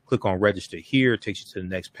again. Click on register here. It takes you to the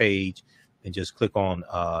next page, and just click on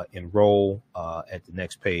enroll at the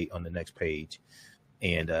next page, on the next page.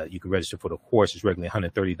 And you can register for the course. It's regularly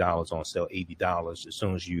 $130, on sale $80. As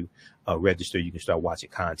soon as you register, you can start watching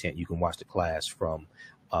content. You can watch the class from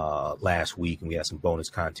last week, and we have some bonus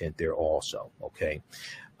content there also. Okay,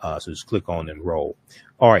 so just click on enroll.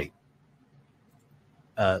 All right,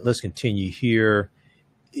 let's continue here.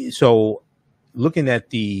 So, looking at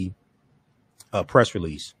the press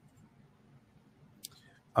release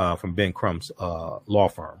from Ben Crump's law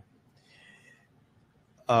firm.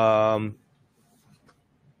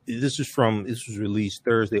 This was released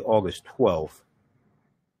Thursday, August 12th.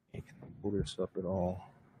 Can I pull this up at all?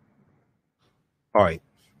 All right.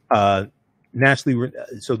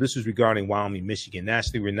 So this is regarding Wyoming, Michigan.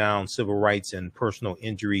 Nationally renowned civil rights and personal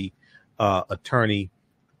injury attorney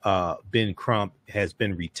Ben Crump has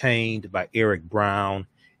been retained by Eric Brown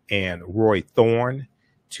and Roy Thorne,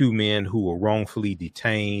 two men who were wrongfully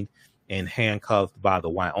detained and handcuffed by the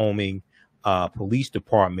Wyoming Police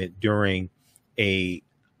Department during a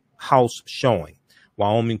house showing.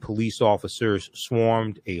 Wyoming police officers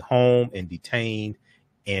swarmed a home and detained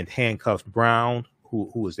and handcuffed Brown,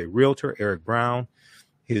 who is a realtor, Eric Brown,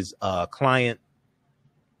 his client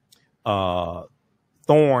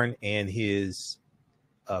Thorne, and his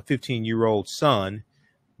 15-year-old son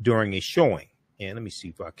during a showing. And let me see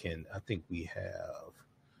if I think we have,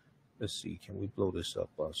 let's see, can we blow this up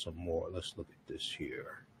some more? Let's look at this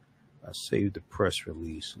here. I saved the press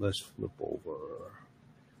release. Let's flip over.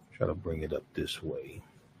 Try to bring it up this way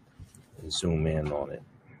and zoom in on it.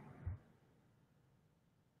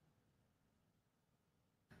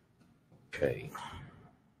 Okay.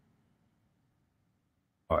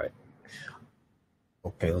 All right.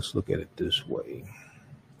 Okay, let's look at it this way.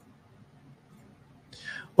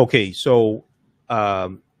 Okay, so a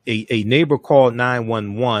neighbor called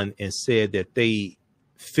 911 and said that they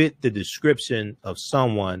fit the description of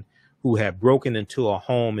someone who had broken into a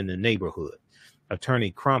home in the neighborhood.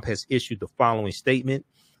 Attorney Crump has issued the following statement,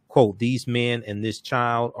 quote, "These men and this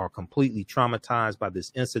child are completely traumatized by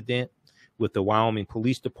this incident with the Wyoming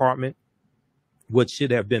Police Department. What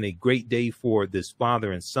should have been a great day for this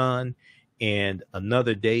father and son and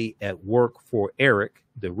another day at work for Eric,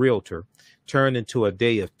 the realtor, turned into a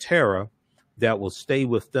day of terror that will stay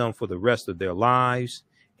with them for the rest of their lives.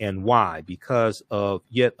 And why? Because of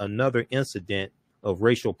yet another incident of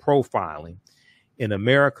racial profiling. In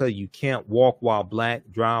America, you can't walk while black,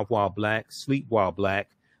 drive while black, sleep while black,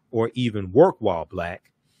 or even work while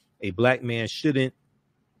black. A black man shouldn't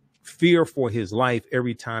fear for his life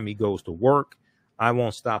every time he goes to work. I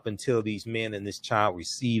won't stop until these men and this child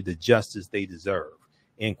receive the justice they deserve,"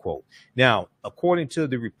 end quote. Now, according to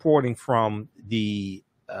the reporting from the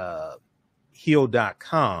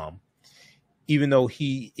Hill.com, even though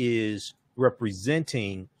he is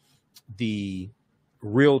representing the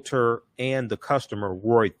realtor and the customer,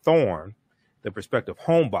 Roy Thorne, the prospective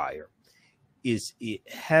home buyer, it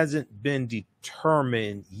hasn't been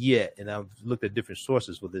determined yet, and I've looked at different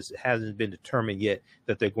sources for this, it hasn't been determined yet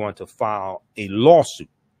that they're going to file a lawsuit.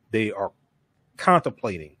 They are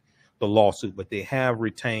contemplating the lawsuit, but they have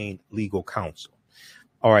retained legal counsel.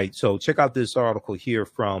 All right, so check out this article here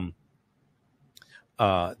from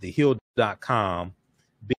thehill.com.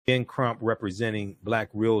 Ben Crump representing Black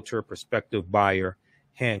Realtor, prospective buyer,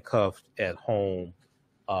 handcuffed at home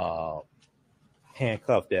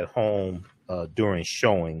during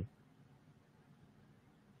showing.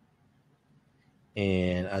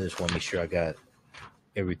 And I just want to make sure I got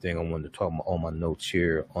everything I wanted to talk about, all my notes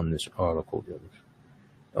here on this article.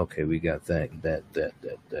 Okay, we got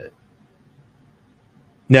that.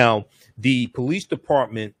 Now, the police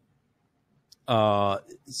department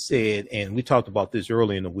said, and we talked about this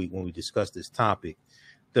earlier in the week when we discussed this topic,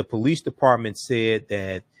 the police department said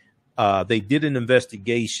that They did an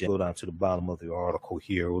investigation. Go down to the bottom of the article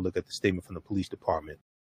here. We'll look at the statement from the police department.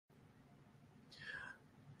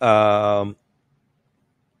 The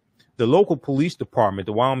local police department,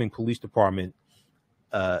 the Wyoming Police Department,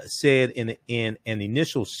 said in an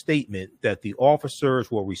initial statement that the officers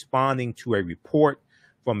were responding to a report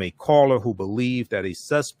from a caller who believed that a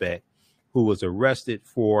suspect who was arrested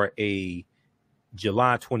for a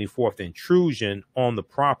July 24th intrusion on the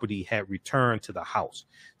property had returned to the house.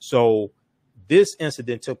 So this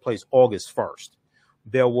incident took place August 1st.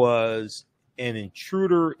 There was an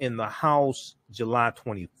intruder in the house July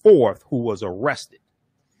 24th who was arrested.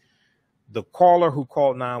 The caller who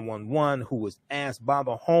called 911, who was asked by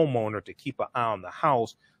the homeowner to keep an eye on the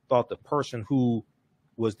house, thought the person who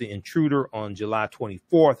was the intruder on July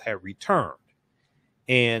 24th had returned.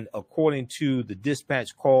 And according to the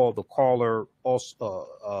dispatch call, the caller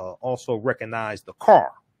also recognized the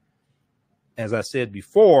car. As I said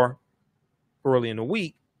before, early in the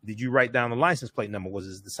week, did you write down the license plate number?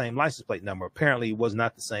 Was it the same license plate number? Apparently, it was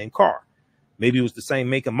not the same car. Maybe it was the same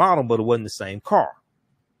make and model, but it wasn't the same car.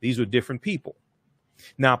 These were different people.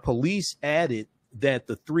 Now, police added that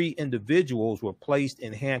the three individuals were placed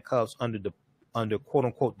in handcuffs under quote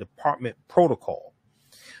unquote department protocol.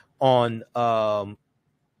 On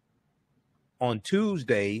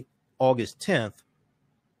Tuesday, August 10th,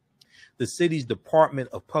 the city's Department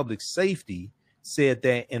of Public Safety said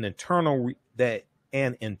that an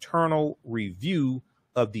internal review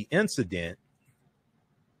of the incident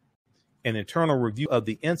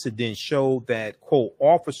showed that, quote,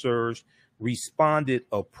 officers responded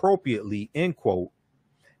appropriately, end quote,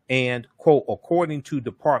 and, quote, according to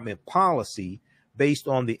department policy based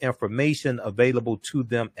on the information available to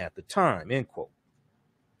them at the time, end quote.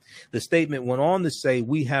 The statement went on to say,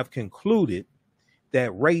 we have concluded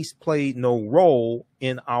that race played no role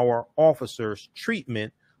in our officers'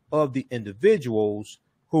 treatment of the individuals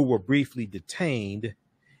who were briefly detained,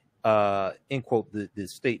 end quote, the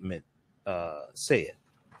statement said.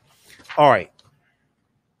 All right.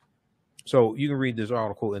 So you can read this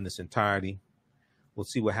article in its entirety. We'll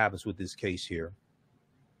see what happens with this case here.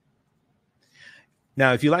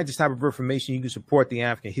 Now, if you like this type of information, you can support the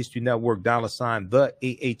African History Network, $ the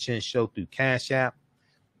AHN Show through Cash App,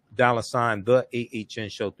 $ the AHN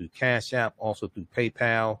Show through Cash App, also through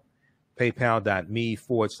PayPal,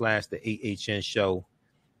 paypal.me/the AHN Show,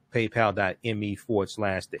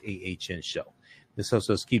 paypal.me/the AHN Show. This helps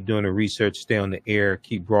us keep doing the research, stay on the air,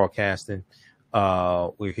 keep broadcasting.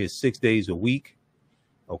 We're here 6 days a week,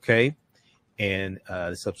 okay? And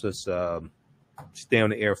this helps us stay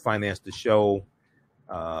on the air, finance the show,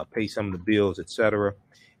 pay some of the bills, etc.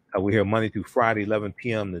 We're here Monday through Friday, 11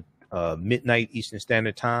 p.m. to midnight Eastern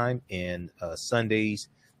Standard Time, and Sundays,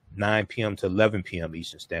 9 p.m. to 11 p.m.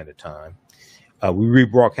 Eastern Standard Time. We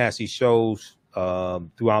rebroadcast these shows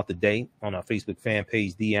throughout the day on our Facebook fan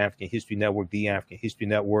page, The African History Network, The African History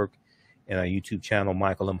Network, and our YouTube channel,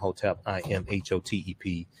 Michael Imhotep,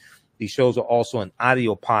 IMHOTEP. These shows are also an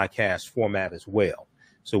audio podcast format as well.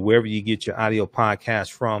 So wherever you get your audio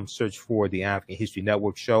podcast from, search for the African History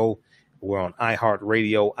Network show. We're on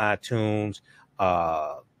iHeartRadio, iTunes,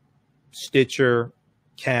 Stitcher,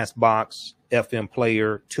 Castbox, FM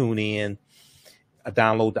Player, TuneIn.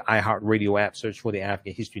 Download the iHeartRadio app, search for the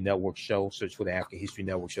African History Network show, search for the African History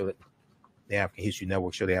Network show. The African History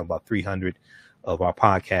Network show, they have about 300 of our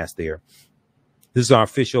podcasts there. This is our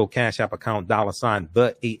official Cash App account, $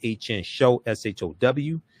 the AHN Show,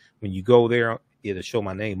 SHOW. When you go there, it'll show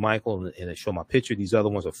my name, Michael, and it'll show my picture. These other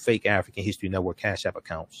ones are fake African History Network Cash App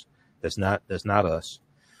accounts. That's not us.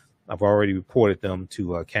 I've already reported them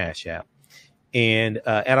to Cash App. And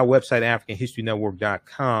at our website,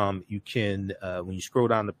 AfricanHistoryNetwork.com, you can, when you scroll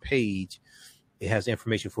down the page, it has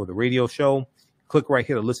information for the radio show. Click right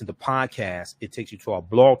here to listen to podcasts. It takes you to our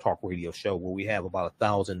Blog Talk radio show, where we have about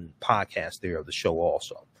 1,000 podcasts there of the show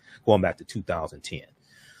also, going back to 2010.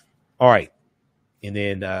 All right. And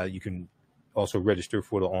then you can also register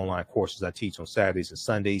for the online courses I teach on Saturdays and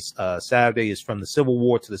Sundays. Saturday is from the Civil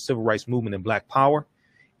War to the Civil Rights Movement and Black Power,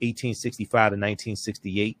 1865 to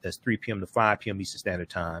 1968. That's 3 p.m. to 5 p.m. Eastern Standard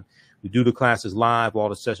Time. We do the classes live. All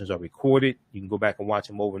the sessions are recorded. You can go back and watch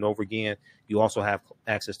them over and over again. You also have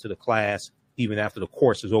access to the class even after the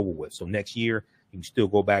course is over with. So next year, you can still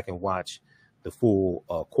go back and watch the full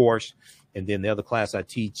course. And then the other class I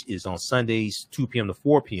teach is on Sundays, 2 p.m. to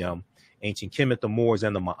 4 p.m. Ancient Kemet, the Moors,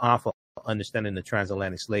 and the Maafa, Understanding the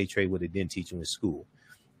Transatlantic Slave Trade, what they didn't teach in school.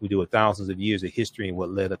 We do thousands of years of history and what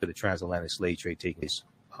led up to the transatlantic slave trade taking place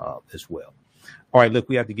as well. All right, look,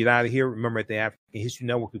 we have to get out of here. Remember, at the African History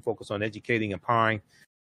Network, we focus on educating, empowering,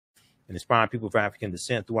 and inspiring people of African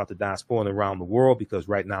descent throughout the diaspora and around the world, because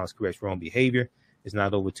right now it's correct wrong behavior. It's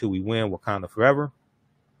not over till we win. Wakanda forever.